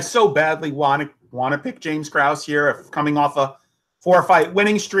 Look, I so badly want to pick James Krause here. If coming off a 4-fight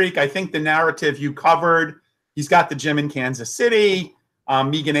winning streak, I think the narrative you covered, he's got the gym in Kansas City,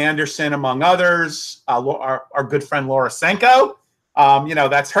 Megan Anderson, among others, our good friend Laura Senko.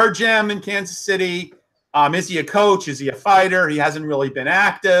 That's her gym in Kansas City. Is he a coach? Is he a fighter? He hasn't really been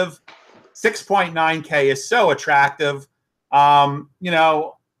active. 6.9K is so attractive.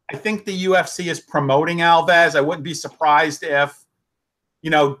 I think the UFC is promoting Alves. I wouldn't be surprised if,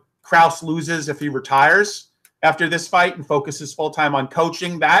 Krause loses if he retires after this fight and focuses full-time on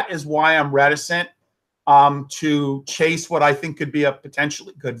coaching. That is why I'm reticent to chase what I think could be a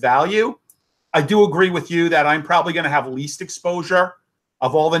potentially good value. I do agree with you that I'm probably going to have least exposure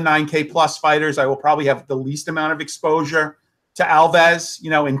of all the 9K plus fighters. I will probably have the least amount of exposure to Alves,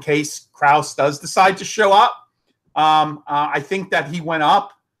 in case Krause does decide to show up. I think that he went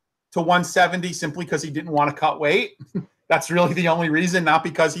up to 170 simply because he didn't want to cut weight. That's really the only reason, not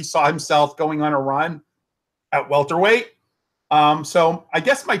because he saw himself going on a run at welterweight. So I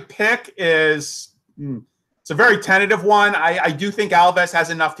guess my pick is, it's a very tentative one. I do think Alves has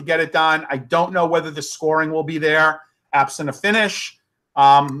enough to get it done. I don't know whether the scoring will be there, absent a finish.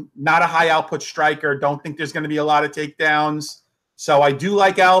 Not a high output striker. Don't think there's going to be a lot of takedowns. So I do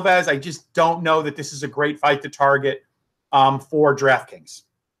like Alves. I just don't know that this is a great fight to target for DraftKings.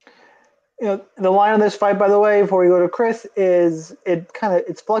 The line on this fight, by the way, before we go to Chris, is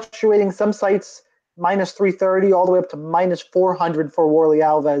it's fluctuating. Some sites minus 330 all the way up to minus 400 for Warley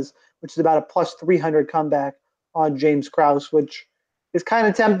Alves, which is about a plus 300 comeback on James Krause, which is kind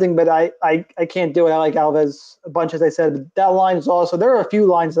of tempting, but I can't do it. I like Alves a bunch, as I said. But that line is also, there are a few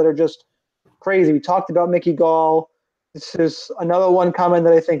lines that are just crazy. We talked about Mickey Gall. This is another one coming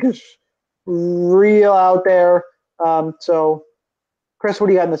that I think is real out there. So, Chris, what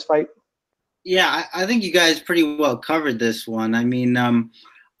do you got in this fight? Yeah, I think you guys pretty well covered this one. I mean, I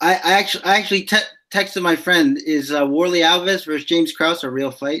actually texted my friend, is Warley Alves versus James Krause a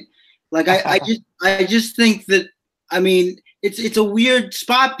real fight? Like, I just think that, I mean, it's a weird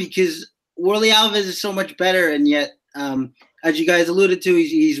spot because Warley Alves is so much better, and yet, as you guys alluded to,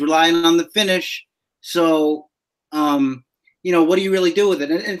 he's relying on the finish. So, what do you really do with it?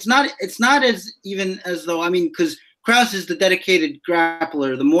 And it's not as even as though, I mean, because Krause is the dedicated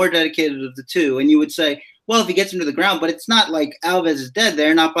grappler, the more dedicated of the two, and you would say, well, if he gets him to the ground, but it's not like Alves is dead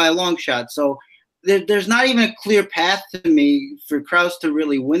there, not by a long shot. So there's not even a clear path to me for Krause to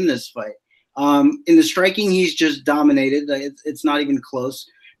really win this fight. In the striking, he's just dominated. It's not even close.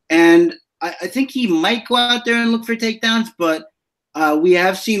 And I think he might go out there and look for takedowns, but we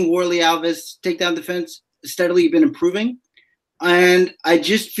have seen Warley Alves takedown defense steadily been improving. And I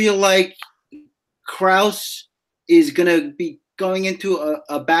just feel like Krause is going to be going into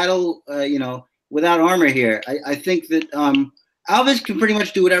a battle, without armor here. I think that Alves can pretty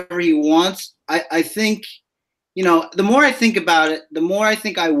much do whatever he wants. I think, the more I think about it, the more I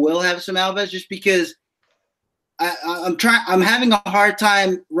think I will have some Alves, just because I'm having a hard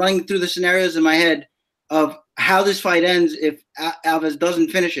time running through the scenarios in my head of how this fight ends if Alves doesn't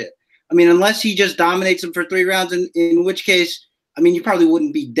finish it. I mean, unless he just dominates him for 3 rounds, in which case, I mean, you probably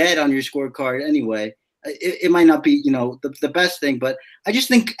wouldn't be dead on your scorecard anyway. It might not be, the best thing, but I just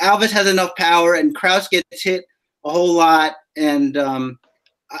think Alves has enough power, and Krause gets hit a whole lot, and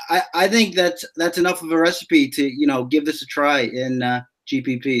I think that's enough of a recipe to give this a try in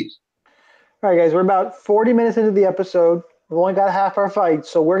GPPs. All right, guys, we're about 40 minutes into the episode. We've only got half our fight,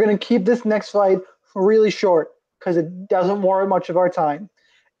 so we're going to keep this next fight really short because it doesn't warrant much of our time.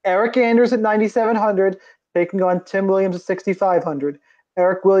 Eric Anders at 9,700 taking on Tim Williams at 6,500.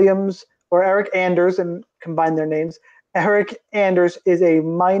 Eric Anders, and combine their names. Eric Anders is a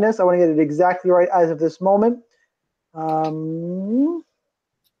minus. I want to get it exactly right as of this moment. Where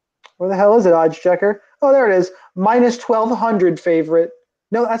the hell is it, odds checker? Oh, there it is. Minus 1,200 favorite.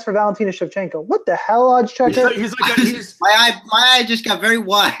 No, that's for Valentina Shevchenko. What the hell, odds checker? My eye just got very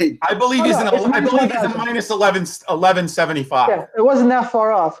wide. I believe he's a minus 1175. Yeah, it wasn't that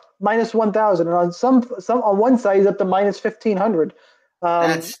far off. Minus 1,000, and on some on one side he's up to minus 1,500.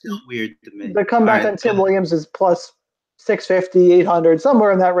 That's still weird to me. The comeback on Tim Williams is plus 650, 800,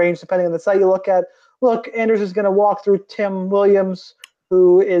 somewhere in that range, depending on the site you look at. Look, Anders is going to walk through Tim Williams,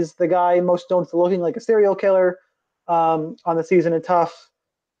 who is the guy most known for looking like a serial killer on the season of Tough.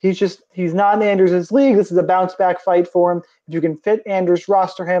 He's not in Anders' league. This is a bounce back fight for him. If you can fit Anders,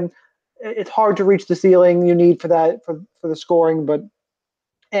 roster him. It's hard to reach the ceiling you need for that for the scoring, but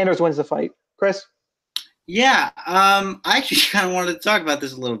Anders wins the fight. Chris? Yeah, I actually kind of wanted to talk about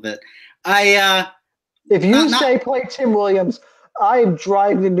this a little bit. If you say play Tim Williams, I'm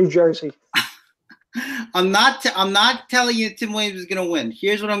driving to New Jersey. I'm not telling you Tim Williams is going to win.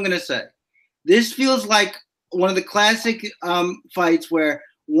 Here's what I'm going to say. This feels like one of the classic fights where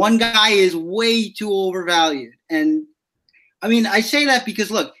one guy is way too overvalued. And I mean, I say that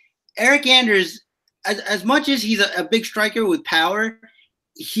because look, Eric Anders, as much as he's a big striker with power,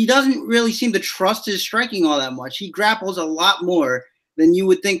 he doesn't really seem to trust his striking all that much. He grapples a lot more than you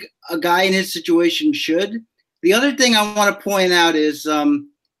would think a guy in his situation should. The other thing I want to point out is,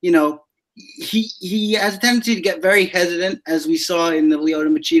 he has a tendency to get very hesitant, as we saw in the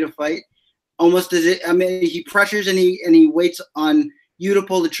Lyoto Machida fight. Almost he pressures and he waits on you to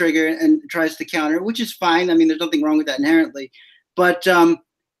pull the trigger and tries to counter, which is fine. I mean, there's nothing wrong with that inherently. But I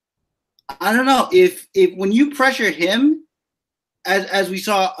don't know if when you pressure him, as we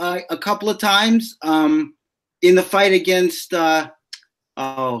saw a couple of times in the fight against who's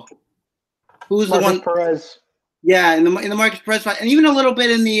the one? Perez. Yeah, in the Marcus Perez fight, and even a little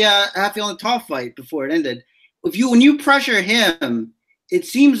bit in the Rafael Natal fight before it ended. When you pressure him, it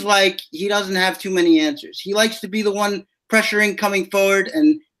seems like he doesn't have too many answers. He likes to be the one pressuring, coming forward,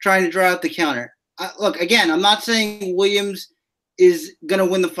 and trying to draw out the counter. Look, again, I'm not saying Williams is going to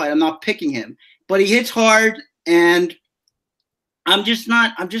win the fight. I'm not picking him, but he hits hard, and I'm just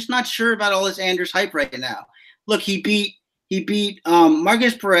not sure about all this Anders hype right now. Look, he beat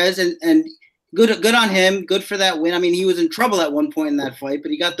Marcus Perez, and good on him. Good for that win. I mean, he was in trouble at one point in that fight,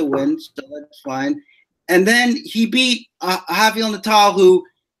 but he got the win, so that's fine. And then he beat Rafael Natal, who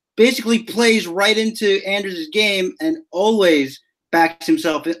basically plays right into Anders' game and always backs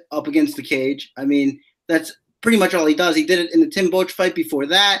himself up against the cage. I mean, that's pretty much all he does. He did it in the Tim Boetsch fight before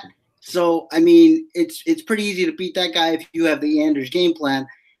that. So, I mean, it's pretty easy to beat that guy if you have the Anders game plan.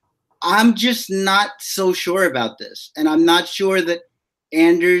 I'm just not so sure about this. And I'm not sure that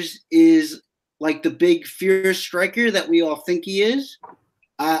Anders is like the big fierce striker that we all think he is.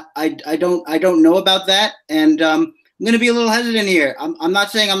 I don't know about that. And I'm going to be a little hesitant here. I'm not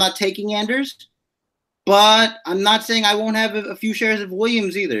saying I'm not taking Anders, but I'm not saying I won't have a few shares of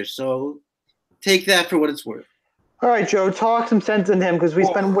Williams either. So take that for what it's worth. All right, Joe, talk some sense in him because we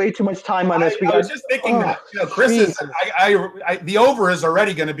spend way too much time on this. I was just thinking that Chris is the over is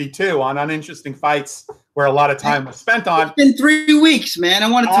already going to be 2 on uninteresting fights where a lot of time was spent on. It's been 3 weeks, man. I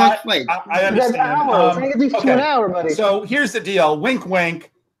want to talk fights. I understand. At least to an hour, buddy. So here's the deal. Wink,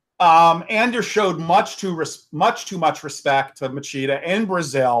 wink. Anders showed much too much respect to Machida in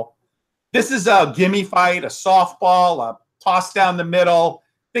Brazil. This is a gimme fight, a softball, a toss down the middle.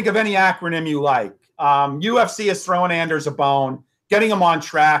 Think of any acronym you like. UFC is throwing Anders a bone, getting him on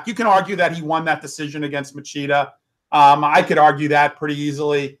track. You can argue that he won that decision against Machida. I could argue that pretty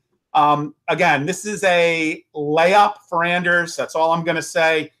easily. Again, this is a layup for Anders. That's all I'm going to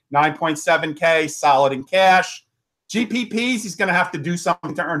say. 9.7K, solid in cash. GPPs, he's going to have to do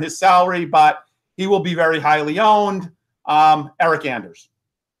something to earn his salary, but he will be very highly owned. Eric Anders.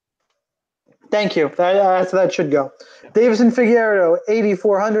 Thank you. That should go. Davison Figueiredo,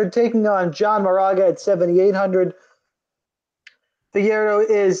 8,400, taking on John Moraga at 7,800. Figueiredo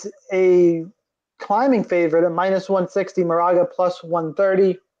is a climbing favorite at minus 160, Moraga plus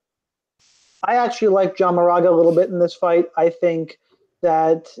 130. I actually like John Moraga a little bit in this fight. I think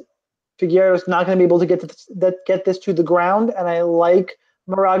that Figueiredo is not going to be able to get this to the ground, and I like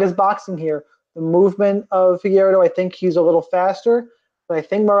Moraga's boxing here. The movement of Figueiredo, I think he's a little faster. But I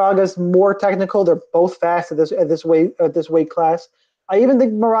think Moraga's more technical. They're both fast at this weight class. I even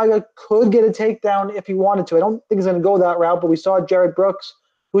think Moraga could get a takedown if he wanted to. I don't think he's going to go that route, but we saw Jared Brooks,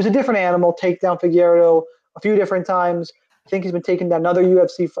 who's a different animal, take down Figueiredo a few different times. I think he's been taking down other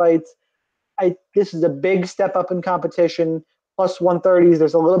UFC fights. This is a big step up in competition. Plus 130s,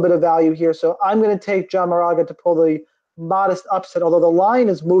 there's a little bit of value here. So I'm going to take John Moraga to pull the modest upset, although the line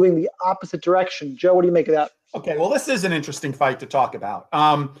is moving the opposite direction. Joe, what do you make of that? Okay, well, this is an interesting fight to talk about.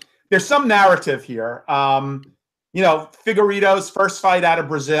 There's some narrative here. Figueiredo's first fight out of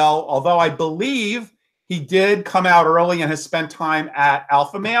Brazil, although I believe he did come out early and has spent time at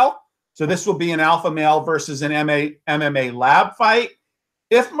Alpha Male. So this will be an Alpha Male versus an MMA lab fight.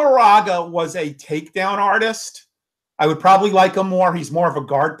 If Moraga was a takedown artist, I would probably like him more. He's more of a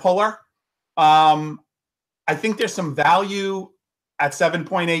guard puller. I think there's some value at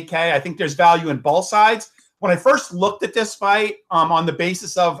 7.8K. I think there's value in both sides. When I first looked at this fight on the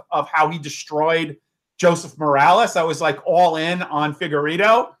basis of how he destroyed Joseph Morales, I was like all in on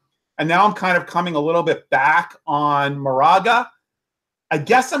Figueiredo. And now I'm kind of coming a little bit back on Moraga. I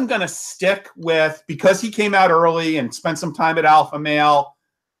guess I'm going to stick with, because he came out early and spent some time at Alpha Male,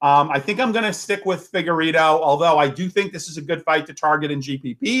 I think I'm going to stick with Figueiredo, although I do think this is a good fight to target in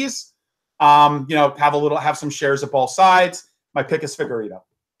GPPs. Have some shares of both sides. My pick is Figueiredo.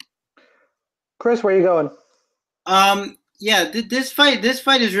 Chris, where are you going? This fight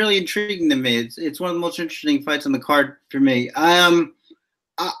is really intriguing to me. It's one of the most interesting fights on the card for me. I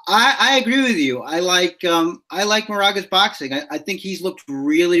agree with you. I like Moraga's boxing. I think he's looked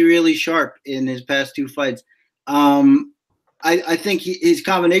really, really sharp in his past two fights. I think his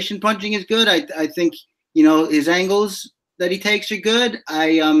combination punching is good. I think his angles that he takes are good.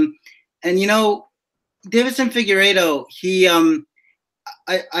 Deiveson Figueiredo,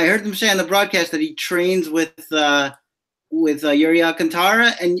 I heard them say on the broadcast that he trains with Yuri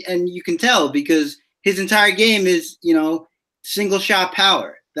Alcantara, and you can tell because his entire game is single shot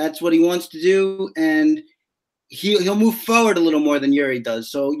power. That's what he wants to do, and he'll move forward a little more than Yuri does.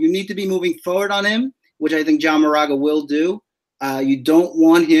 So you need to be moving forward on him, which I think John Moraga will do. You don't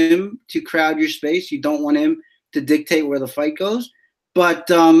want him to crowd your space. You don't want him to dictate where the fight goes. But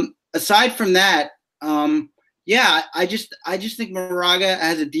aside from that, I just think Moraga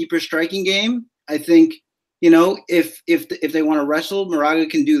has a deeper striking game. I think if they want to wrestle, Moraga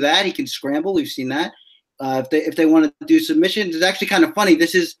can do that. He can scramble. We've seen that. If they want to do submissions, it's actually kind of funny.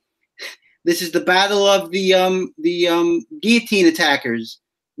 This is the battle of the guillotine attackers.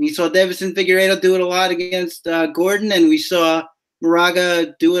 We saw Deiveson Figueiredo do it a lot against Gordon, and we saw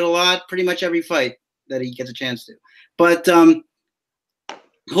Moraga do it a lot pretty much every fight that he gets a chance to. But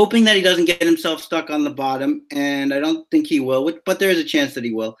hoping that he doesn't get himself stuck on the bottom, and I don't think he will, but there is a chance that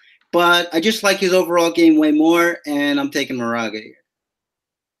he will. But I just like his overall game way more, and I'm taking Moraga here.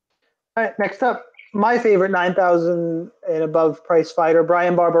 All right, next up, my favorite 9,000 and above price fighter,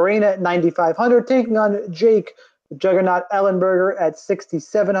 Bryan Barberena at 9,500, taking on Jake Juggernaut Ellenberger at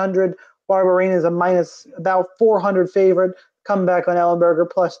 6,700. Barberena is a minus about 400 favorite. Comeback on Ellenberger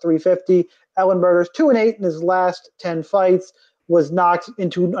plus 350. Ellenberger's 2-8 in his last 10 fights. Was knocked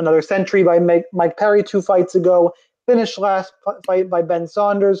into another century by Mike Perry 2 fights ago. Finished last fight by Ben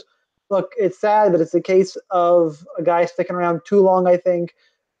Saunders. Look, it's sad, but it's a case of a guy sticking around too long, I think.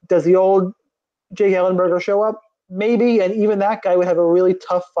 Does the old Jake Ellenberger show up? Maybe, and even that guy would have a really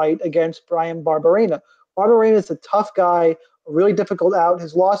tough fight against Bryan Barberena. Barberena is a tough guy, a really difficult out.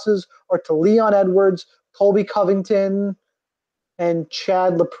 His losses are to Leon Edwards, Colby Covington, and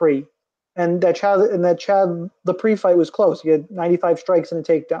Chad Lepre. And that Chad Lepre fight was close. He had 95 strikes and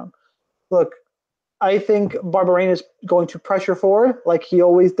a takedown. Look, I think Barberena is going to pressure forward like he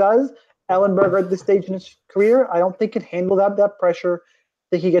always does. Ellenberger at this stage in his career, I don't think can handle that pressure.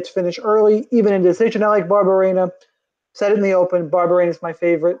 I think he gets finished early, even in decision. I like Barberena. Said it in the open. Barberena is my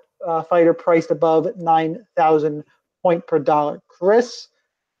favorite fighter, priced above 9,000 point per dollar. Chris,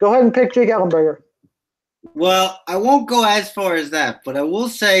 go ahead and pick Jake Ellenberger. Well, I won't go as far as that, but I will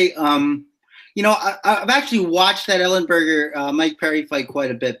say, I've actually watched that Ellenberger Mike Perry fight quite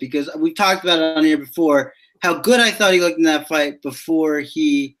a bit because we've talked about it on here before, how good I thought he looked in that fight before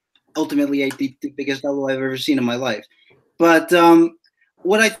he ultimately ate the biggest elbow I've ever seen in my life. But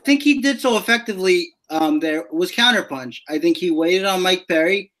what I think he did so effectively there was counterpunch. I think he waited on Mike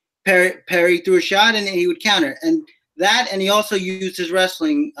Perry. Perry threw a shot and he would counter. And he also used his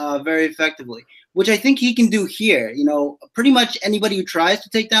wrestling very effectively, which I think he can do here. Pretty much anybody who tries to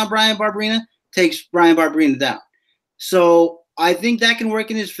take down Bryan Barberena takes Bryan Barberena down. So I think that can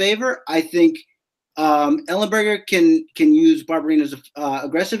work in his favor. I think Ellenberger can use Barberena's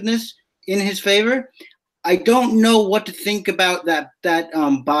aggressiveness in his favor. I don't know what to think about that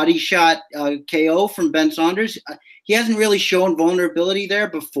body shot KO from Ben Saunders. he hasn't really shown vulnerability there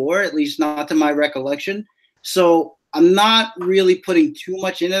before, at least not to my recollection. So I'm not really putting too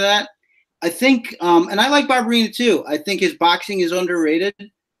much into that. I think, and I like Barberena too. I think his boxing is underrated.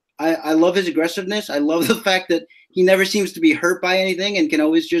 I love his aggressiveness. I love the fact that he never seems to be hurt by anything and can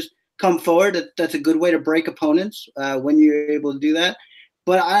always just come forward. That's a good way to break opponents when you're able to do that.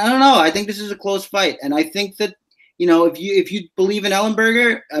 But I don't know. I think this is a close fight, and I think that if you believe in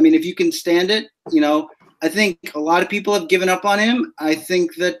Ellenberger, I mean, if you can stand it, I think a lot of people have given up on him. I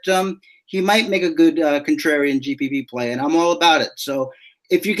think that he might make a good contrarian GPP play, and I'm all about it. So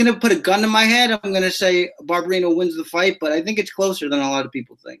if you're going to put a gun to my head, I'm going to say Barberena wins the fight, but I think it's closer than a lot of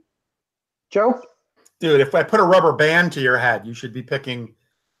people think. Joe? Dude, if I put a rubber band to your head, you should be picking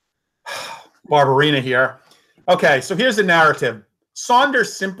Barberena here. Okay, so here's the narrative.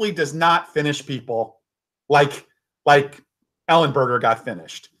 Saunders simply does not finish people like Ellenberger got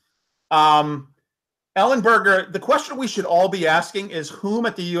finished. Ellenberger, the question we should all be asking is whom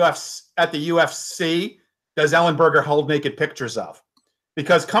at the UFC does Ellenberger hold naked pictures of?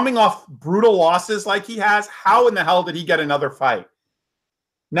 Because coming off brutal losses like he has, how in the hell did he get another fight?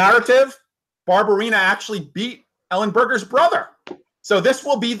 Narrative, Barberena actually beat Ellenberger's brother. So this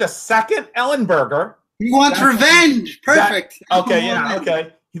will be the second Ellenberger. He wants revenge. Perfect.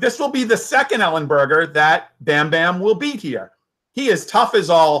 Okay. This will be the second Ellenberger that Bam Bam will beat here. He is tough as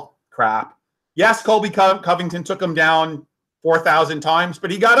all crap. Yes, Colby Covington took him down 4,000 times,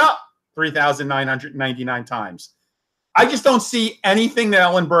 but he got up 3,999 times. I just don't see anything that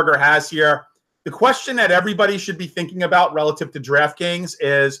Ellenberger has here. The question that everybody should be thinking about relative to DraftKings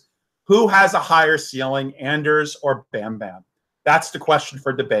is who has a higher ceiling, Anders or Bam Bam? That's the question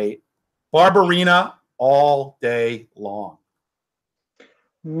for debate. Barberena all day long.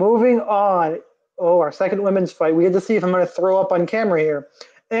 Moving on. Our second women's fight. We get to see if I'm going to throw up on camera here.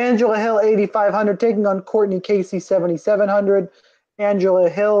 Angela Hill, 8,500, taking on Courtney Casey, 7,700. Angela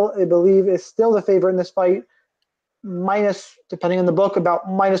Hill, I believe, is still the favorite in this fight. Minus, depending on the book, about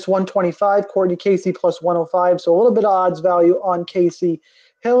minus 125. Courtney Casey plus 105. So a little bit of odds value on Casey.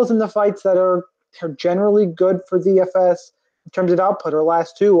 Hill's in the fights that are generally good for DFS in terms of output. Her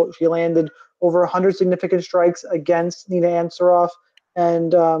last two, she landed over 100 significant strikes against Nina Ansaroff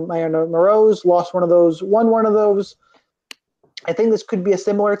and Mayana Moroz. Lost one of those, won one of those. I think this could be a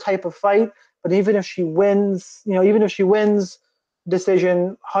similar type of fight, but even if she wins, decision,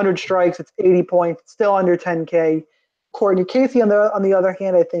 100 strikes, it's 80 points, it's still under 10K. Courtney Casey, on the other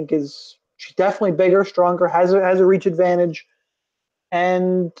hand, I think she's definitely bigger, stronger, has a reach advantage,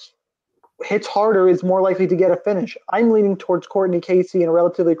 and hits harder, is more likely to get a finish. I'm leaning towards Courtney Casey in a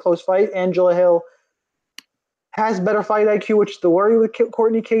relatively close fight. Angela Hill has better fight IQ, which is the worry with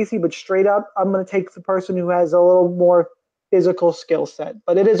Courtney Casey, but straight up, I'm going to take the person who has a little more physical skill set.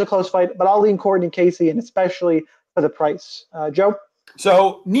 But it is a close fight, but I'll lean Courtney Casey, and especially for the price. Joe?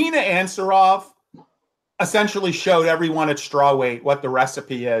 So Nina Ansaroff essentially showed everyone at strawweight what the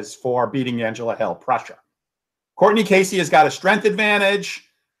recipe is for beating Angela Hill, pressure. Courtney Casey has got a strength advantage.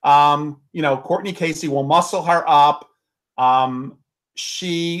 Courtney Casey will muscle her up.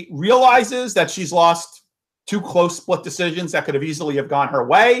 She realizes that she's lost two close split decisions that could have easily have gone her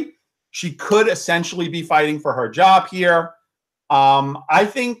way. She could essentially be fighting for her job here. I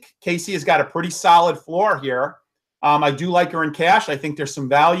think Casey has got a pretty solid floor here. I do like her in cash. I think there's some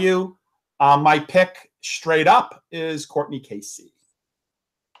value. My pick straight up is Courtney Casey.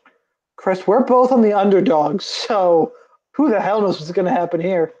 Chris, we're both on the underdogs, so who the hell knows what's going to happen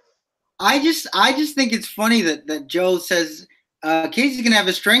here? I just think it's funny that Joe says Casey's going to have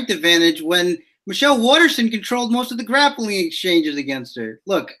a strength advantage when Michelle Waterson controlled most of the grappling exchanges against her.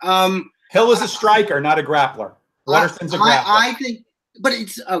 Look, Hill is a striker, not a grappler. Waterson's a grappler. I think, but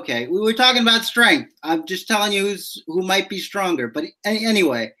it's okay. We were talking about strength. I'm just telling you who might be stronger. But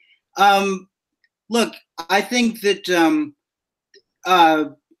anyway, look, I think that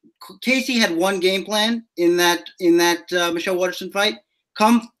Casey had one game plan in that Michelle Waterson fight.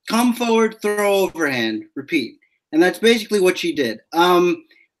 Come forward, throw overhand, repeat. And that's basically what she did.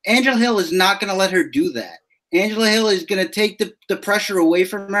 Angela Hill is not going to let her do that. Angela Hill is going to take the pressure away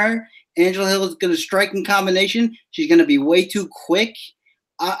from her. Angela Hill is going to strike in combination. She's going to be way too quick.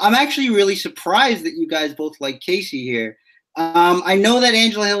 I'm actually really surprised that you guys both like Casey here. I know that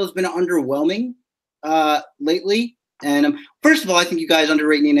Angela Hill has been underwhelming lately. And first of all, I think you guys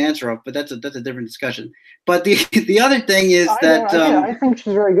underrate Nina Ansaroff, but that's a different discussion. But the other thing is I think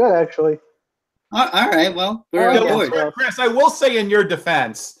she's very good, actually. All right, well, we're on board. Chris, I will say in your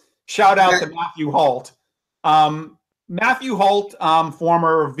defense, shout out to Matthew Holt. Matthew Holt,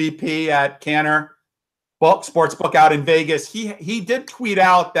 former VP at Canner Sportsbook out in Vegas, he did tweet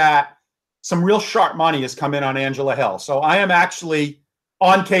out that some real sharp money has come in on Angela Hill. So I am actually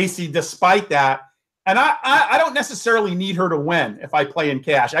on Casey despite that. And I don't necessarily need her to win if I play in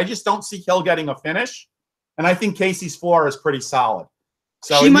cash. I just don't see Hill getting a finish. And I think Casey's floor is pretty solid.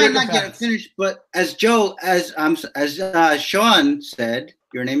 So she might not get a finish, but as Sean said,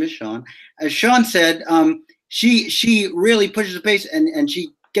 your name is Sean. As Sean said, she really pushes the pace and she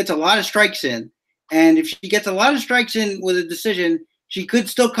gets a lot of strikes in. And if she gets a lot of strikes in with a decision, she could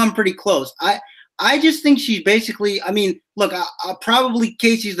still come pretty close. I just think she's basically. I mean, look, probably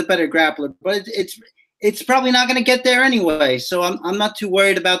Casey's the better grappler, but it's probably not going to get there anyway. So I'm not too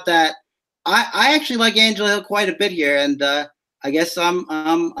worried about that. I actually like Angela Hill quite a bit here, and I guess I'm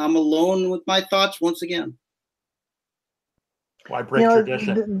alone with my thoughts once again. Why break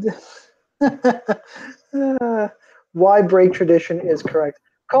tradition? Why break tradition is correct.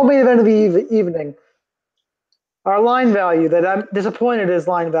 Co-main event of the evening. Our line value that I'm disappointed is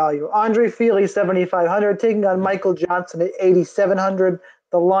line value. Andre Fili 7,500 taking on Michael Johnson at 8,700.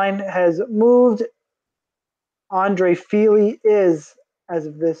 The line has moved. Andre Fili is, as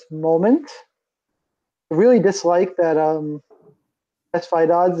of this moment, really dislike that best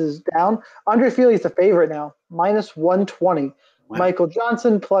fight odds is down. Andre Fili is the favorite now, minus 120. Wow. Michael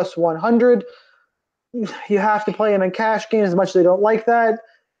Johnson plus 100. You have to play him in cash games as much as they don't like that.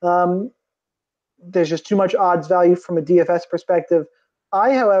 There's just too much odds value from a DFS perspective.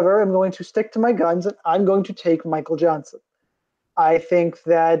 I, however, am going to stick to my guns, and I'm going to take Michael Johnson. I think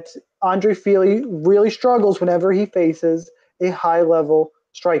that Andre Fili really struggles whenever he faces a high-level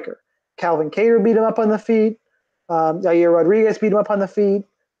striker. Calvin Kattar beat him up on the feet. Yair Rodriguez beat him up on the feet.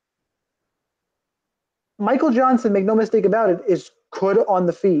 Michael Johnson, make no mistake about it, is good on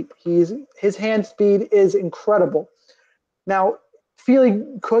the feet. His hand speed is incredible. Now, Fili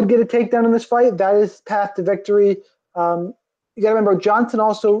could get a takedown in this fight. That is path to victory. You got to remember, Johnson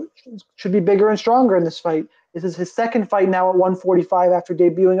also should be bigger and stronger in this fight. This is his second fight now at 145 after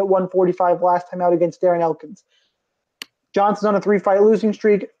debuting at 145 last time out against Darren Elkins. Johnson's on a 3-fight losing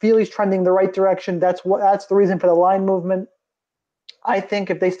streak. Fili's trending the right direction. That's the reason for the line movement. I think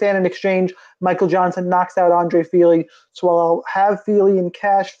if they stand in exchange, Michael Johnson knocks out Andre Fili. So I'll have Fili in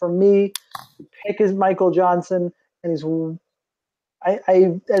cash for me. The pick is Michael Johnson, and he's.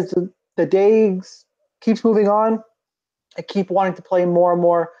 As the days keeps moving on, I keep wanting to play more and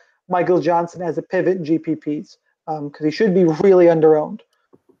more Michael Johnson as a pivot in GPPs because he should be really underowned.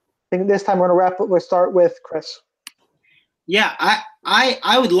 I think this time we're going to we'll start with Chris. Yeah,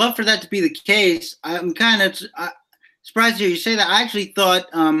 I would love for that to be the case. I'm kind of surprised to hear you say that. I actually thought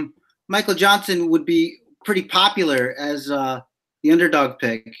Michael Johnson would be pretty popular as the underdog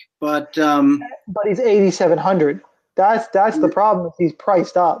pick, but he's 8,700. That's the problem. He's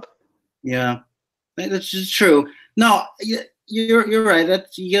priced up. Yeah, that's just true. No, you're right.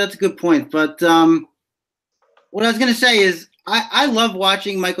 That's a good point. But what I was gonna say is I love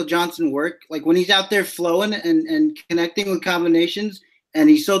watching Michael Johnson work. Like when he's out there flowing and connecting with combinations, and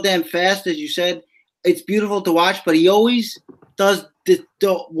he's so damn fast, as you said. It's beautiful to watch. But he always does the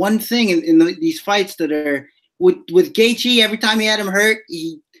one thing in these fights that are with Gaethje. Every time he had him hurt,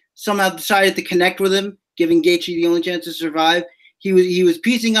 he somehow decided to connect with him, giving Gaethje the only chance to survive. He was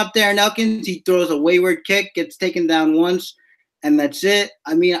piecing up Darren Elkins. He throws a wayward kick, gets taken down once, and that's it.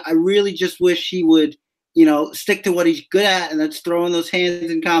 I mean, I really just wish he would, stick to what he's good at, and that's throwing those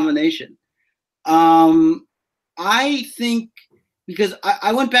hands in combination. I think because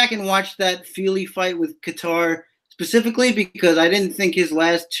I went back and watched that Fili fight with Kattar specifically because I didn't think his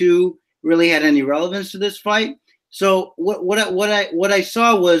last two really had any relevance to this fight. So what I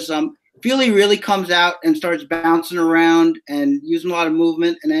saw was Fili really comes out and starts bouncing around and using a lot of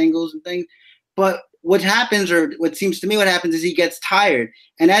movement and angles and things. But what happens, or what seems to me what happens, is he gets tired.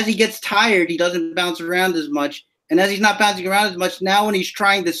 And as he gets tired, he doesn't bounce around as much. And as he's not bouncing around as much, now when he's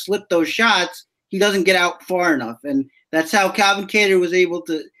trying to slip those shots, he doesn't get out far enough. And that's how Calvin Kattar was able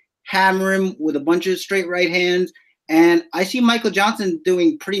to hammer him with a bunch of straight right hands. And I see Michael Johnson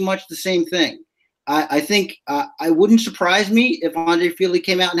doing pretty much the same thing. I think I wouldn't surprise me if Andre Fili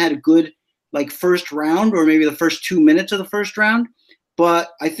came out and had a good first round or maybe the first 2 minutes of the first round.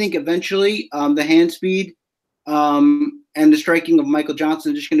 But I think eventually the hand speed and the striking of Michael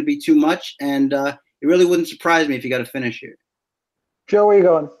Johnson is just going to be too much. And it really wouldn't surprise me if he got a finish here. Joe, where are you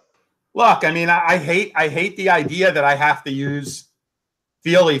going? Look, I mean, I hate the idea that I have to use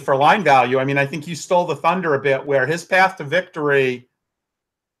Fili for line value. I mean, I think you stole the thunder a bit where his path to victory,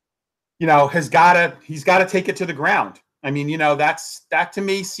 he's got to take it to the ground. I mean, that to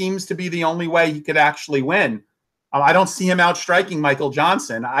me seems to be the only way he could actually win. I don't see him outstriking Michael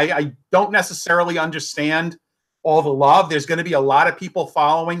Johnson. I don't necessarily understand all the love. There's going to be a lot of people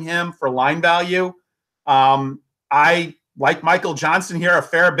following him for line value. I like Michael Johnson here a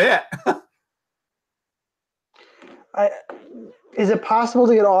fair bit. Is it possible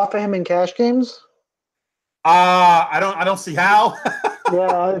to get off of him in cash games? I don't see how.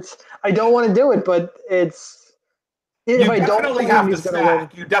 Yeah, I don't want to do it, but it's if I don't play him, he's gonna win.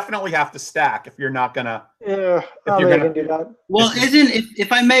 You definitely have to stack if you're not gonna. Yeah, I'm not gonna do that. Well,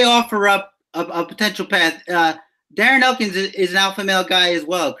 if I may offer up a potential path, Darren Elkins is an alpha male guy as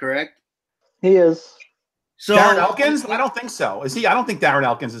well, correct? He is. So Darren Elkins? I don't think so. Is he? I don't think Darren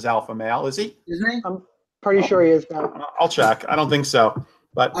Elkins is alpha male. Is he? Isn't he? I'm pretty sure he is now. I'll check. I don't think so.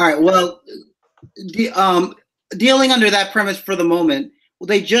 But all right. Well, dealing under that premise for the moment,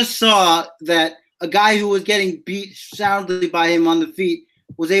 they just saw that a guy who was getting beat soundly by him on the feet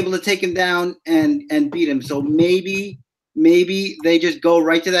was able to take him down and beat him. So maybe they just go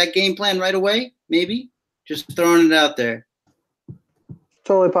right to that game plan right away. Maybe just throwing it out there.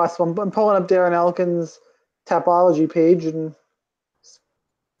 Totally possible. I'm pulling up Darren Elkins' Tapology page and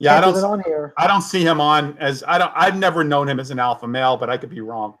yeah, I don't see him on as I've never known him as an alpha male, but I could be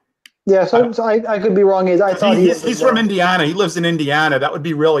wrong. Yeah, so I could be wrong. I thought he's from Indiana. He lives in Indiana. That would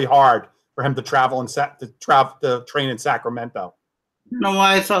be really hard for him to travel to train in Sacramento. I don't know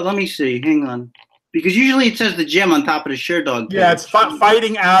why I thought. Let me see. Hang on, because usually it says the gym on top of the Sherdog page. Yeah, it's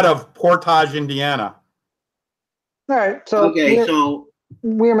fighting out of Portage, Indiana. All right, so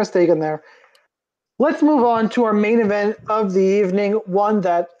we're mistaken there. Let's move on to our main event of the evening, one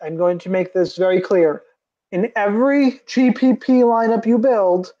that I'm going to make this very clear. In every GPP lineup you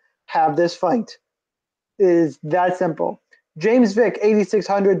build, have this fight. It is that simple. James Vick,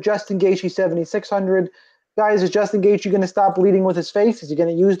 8,600. Justin Gaethje, 7,600. Guys, is Justin Gaethje going to stop leading with his face? Is he going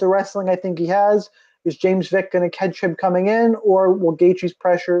to use the wrestling I think he has? Is James Vick going to catch him coming in, or will Gaethje's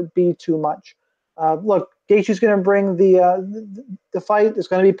pressure be too much? Look, Gaethje's going to bring the fight. There's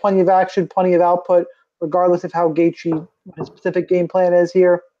going to be plenty of action, plenty of output, regardless of how Gaethje, his specific game plan is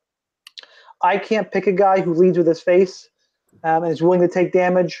here. I can't pick a guy who leads with his face and is willing to take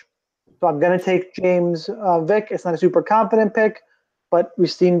damage. So I'm going to take James Vick. It's not a super confident pick, but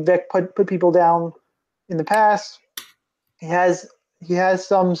we've seen Vick put people down in the past. He has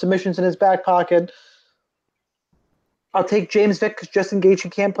some submissions in his back pocket. I'll take James Vick because Justin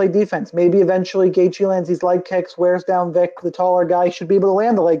Gaethje can't play defense. Maybe eventually Gaethje lands these leg kicks, wears down Vick. The taller guy should be able to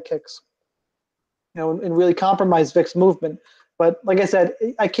land the leg kicks, and really compromise Vick's movement. But like I said,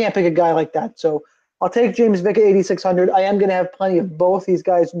 I can't pick a guy like that. So I'll take James Vick at 8,600. I am going to have plenty of both these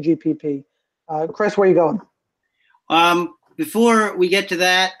guys in GPP. Chris, where are you going? Before we get to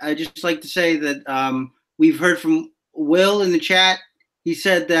that, I'd just like to say that we've heard from Will in the chat. He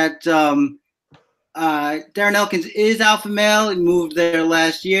said that Darren Elkins is alpha male and moved there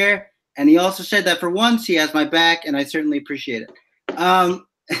last year. And he also said that for once he has my back, and I certainly appreciate it.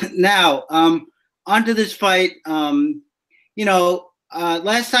 Now, onto this fight.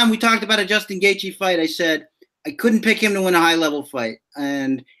 Last time we talked about a Justin Gaethje fight, I said I couldn't pick him to win a high-level fight.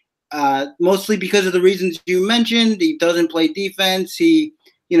 And mostly because of the reasons you mentioned. He doesn't play defense. He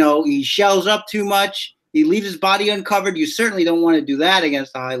shells up too much. He leaves his body uncovered. You certainly don't want to do that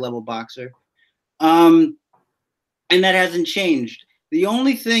against a high-level boxer. And that hasn't changed. The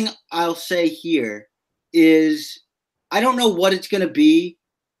only thing I'll say here is I don't know what it's going to be,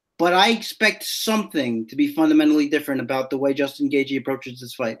 but I expect something to be fundamentally different about the way Justin Gaethje approaches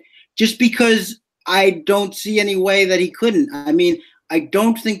this fight. Just because I don't see any way that he couldn't. I mean, I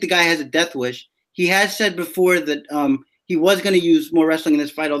don't think the guy has a death wish. He has said before that he was going to use more wrestling in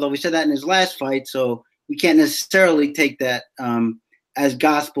this fight, although he said that in his last fight, so we can't necessarily take that as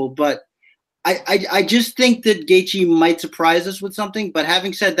gospel. But I just think that Gaethje might surprise us with something. But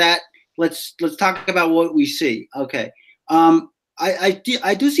having said that, let's talk about what we see. Okay. I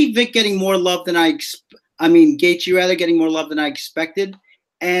do see Vick getting more love than Gaethje rather getting more love than I expected.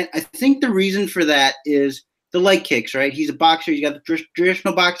 And I think the reason for that is the leg kicks, right? He's a boxer. He's got the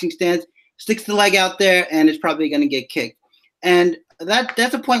traditional boxing stance, sticks the leg out there, and it's probably going to get kicked. And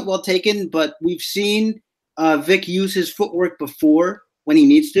that's a point well taken, but we've seen Vick use his footwork before when he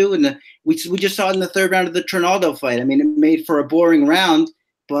needs to. And we just saw it in the third round of the Trinaldo fight. I mean, it made for a boring round,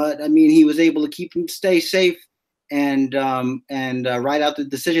 but, I mean, he was able to keep him stay safe and ride out the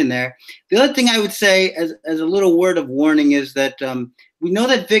decision there. The other thing I would say as a little word of warning is that we know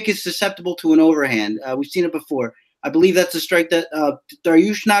that Vick is susceptible to an overhand. We've seen it before. I believe that's a strike that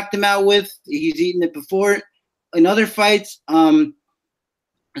Dariush knocked him out with. He's eaten it before in other fights.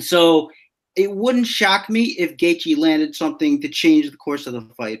 So it wouldn't shock me if Gaethje landed something to change the course of the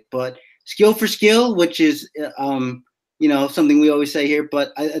fight. But skill for skill, which is something we always say here,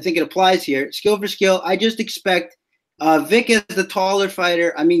 but I think it applies here. Skill for skill, I just expect Vic as the taller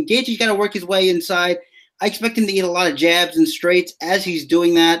fighter. I mean, Gaethje's got to work his way inside. I expect him to eat a lot of jabs and straights as he's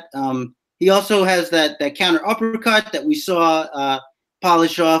doing that. He also has that counter uppercut that we saw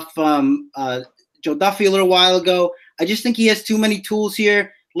polish off Joe Duffy a little while ago. I just think he has too many tools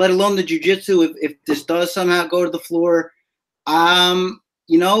here, let alone the jiu-jitsu if this does somehow go to the floor.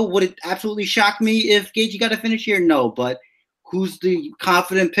 Would it absolutely shock me if Gaethje got a finish here? No, but who's the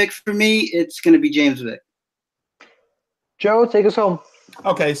confident pick for me? It's going to be James Vick. Joe, take us home.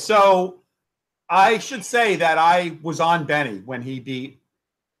 Okay, so I should say that I was on Benny when he beat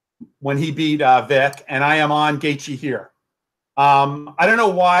Vic, and I am on Gaethje here. I don't know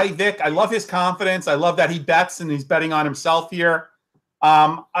why Vic. I love his confidence. I love that he bets and he's betting on himself here.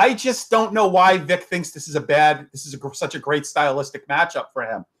 I just don't know why Vic thinks this is such a great stylistic matchup for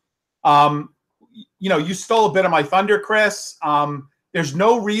him. You stole a bit of my thunder, Chris. There's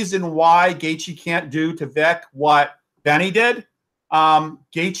no reason why Gaethje can't do to Vic what Benny did.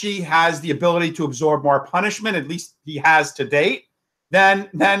 Gaethje has the ability to absorb more punishment, at least he has to date,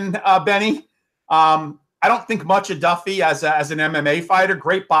 than Benny. I don't think much of Duffy as an MMA fighter.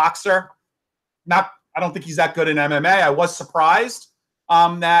 Great boxer. I don't think he's that good in MMA. I was surprised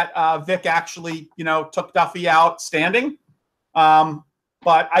that Vic actually, took Duffy out standing.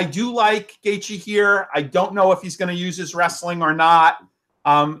 But I do like Gaethje here. I don't know if he's going to use his wrestling or not.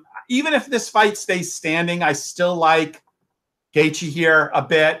 Even if this fight stays standing, I still like Gaethje here a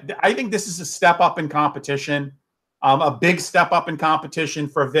bit. I think this is a step up in competition, a big step up in competition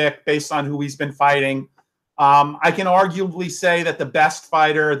for Vic based on who he's been fighting. I can arguably say that the best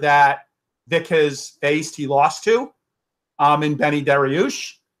fighter that Vic has faced, he lost to in Benny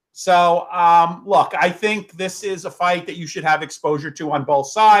Dariush. So, look, I think this is a fight that you should have exposure to on both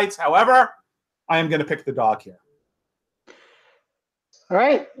sides. However, I am going to pick the dog here. All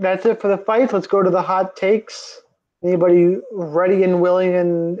right, that's it for the fights. Let's go to the hot takes. Anybody ready and willing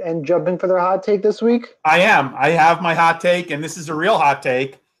and jumping for their hot take this week? I am. I have my hot take, and this is a real hot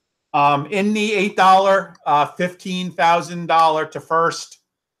take. In the $8, $15,000 to first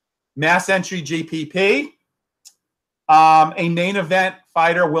mass entry GPP, a main event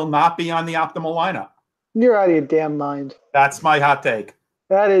fighter will not be on the optimal lineup. You're out of your damn mind. That's my hot take.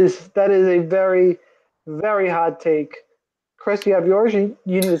 That is a very, very hot take. Chris, you have yours? You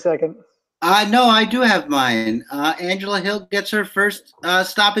need a second. No, I do have mine. Angela Hill gets her first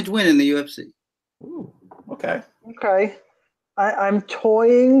stoppage win in the UFC. Ooh, okay. Okay. I'm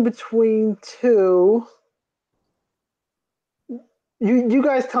toying between two. You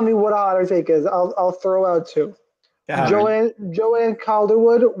guys tell me what a hotter take is. I'll throw out two. Yeah, Joanne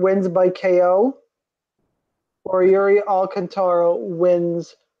Calderwood wins by KO, or Yuri Alcantara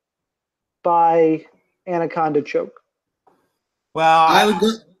wins by Anaconda choke. Well, I would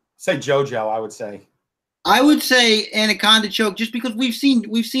say JoJo. I would say Anaconda choke, just because we've seen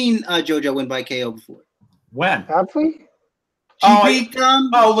JoJo win by KO before. When have we? Beat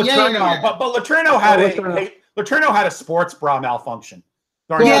Letourneau, yeah. But Letourneau had a sports bra malfunction.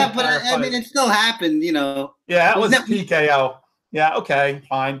 Yeah, but I mean, it still happened, Yeah, it was PKO. Yeah, okay,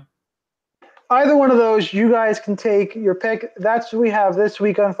 fine. Either one of those, you guys can take your pick. That's what we have this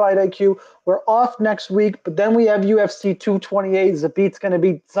week on Fight IQ. We're off next week, but then we have UFC 228. Zabit's going to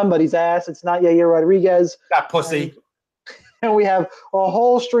beat somebody's ass. It's not Yair Rodriguez. That pussy. And we have a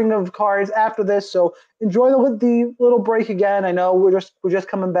whole string of cards after this. So enjoy the little break again. I know we're just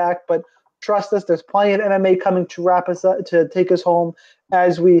coming back, but trust us, there's plenty of MMA coming to wrap us up, to take us home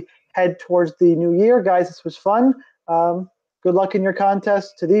as we head towards the new year. Guys, this was fun. Good luck in your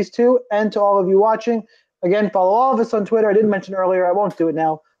contest to these two and to all of you watching. Again, follow all of us on Twitter. I didn't mention earlier. I won't do it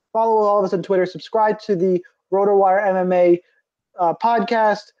now. Follow all of us on Twitter. Subscribe to the RotoWire MMA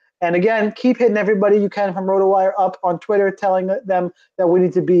podcast. And again, keep hitting everybody you can from RotoWire up on Twitter, telling them that we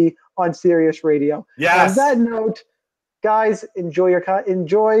need to be on Sirius Radio. Yes. On that note, guys, enjoy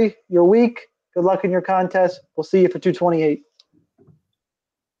your week. Good luck in your contest. We'll see you for 228.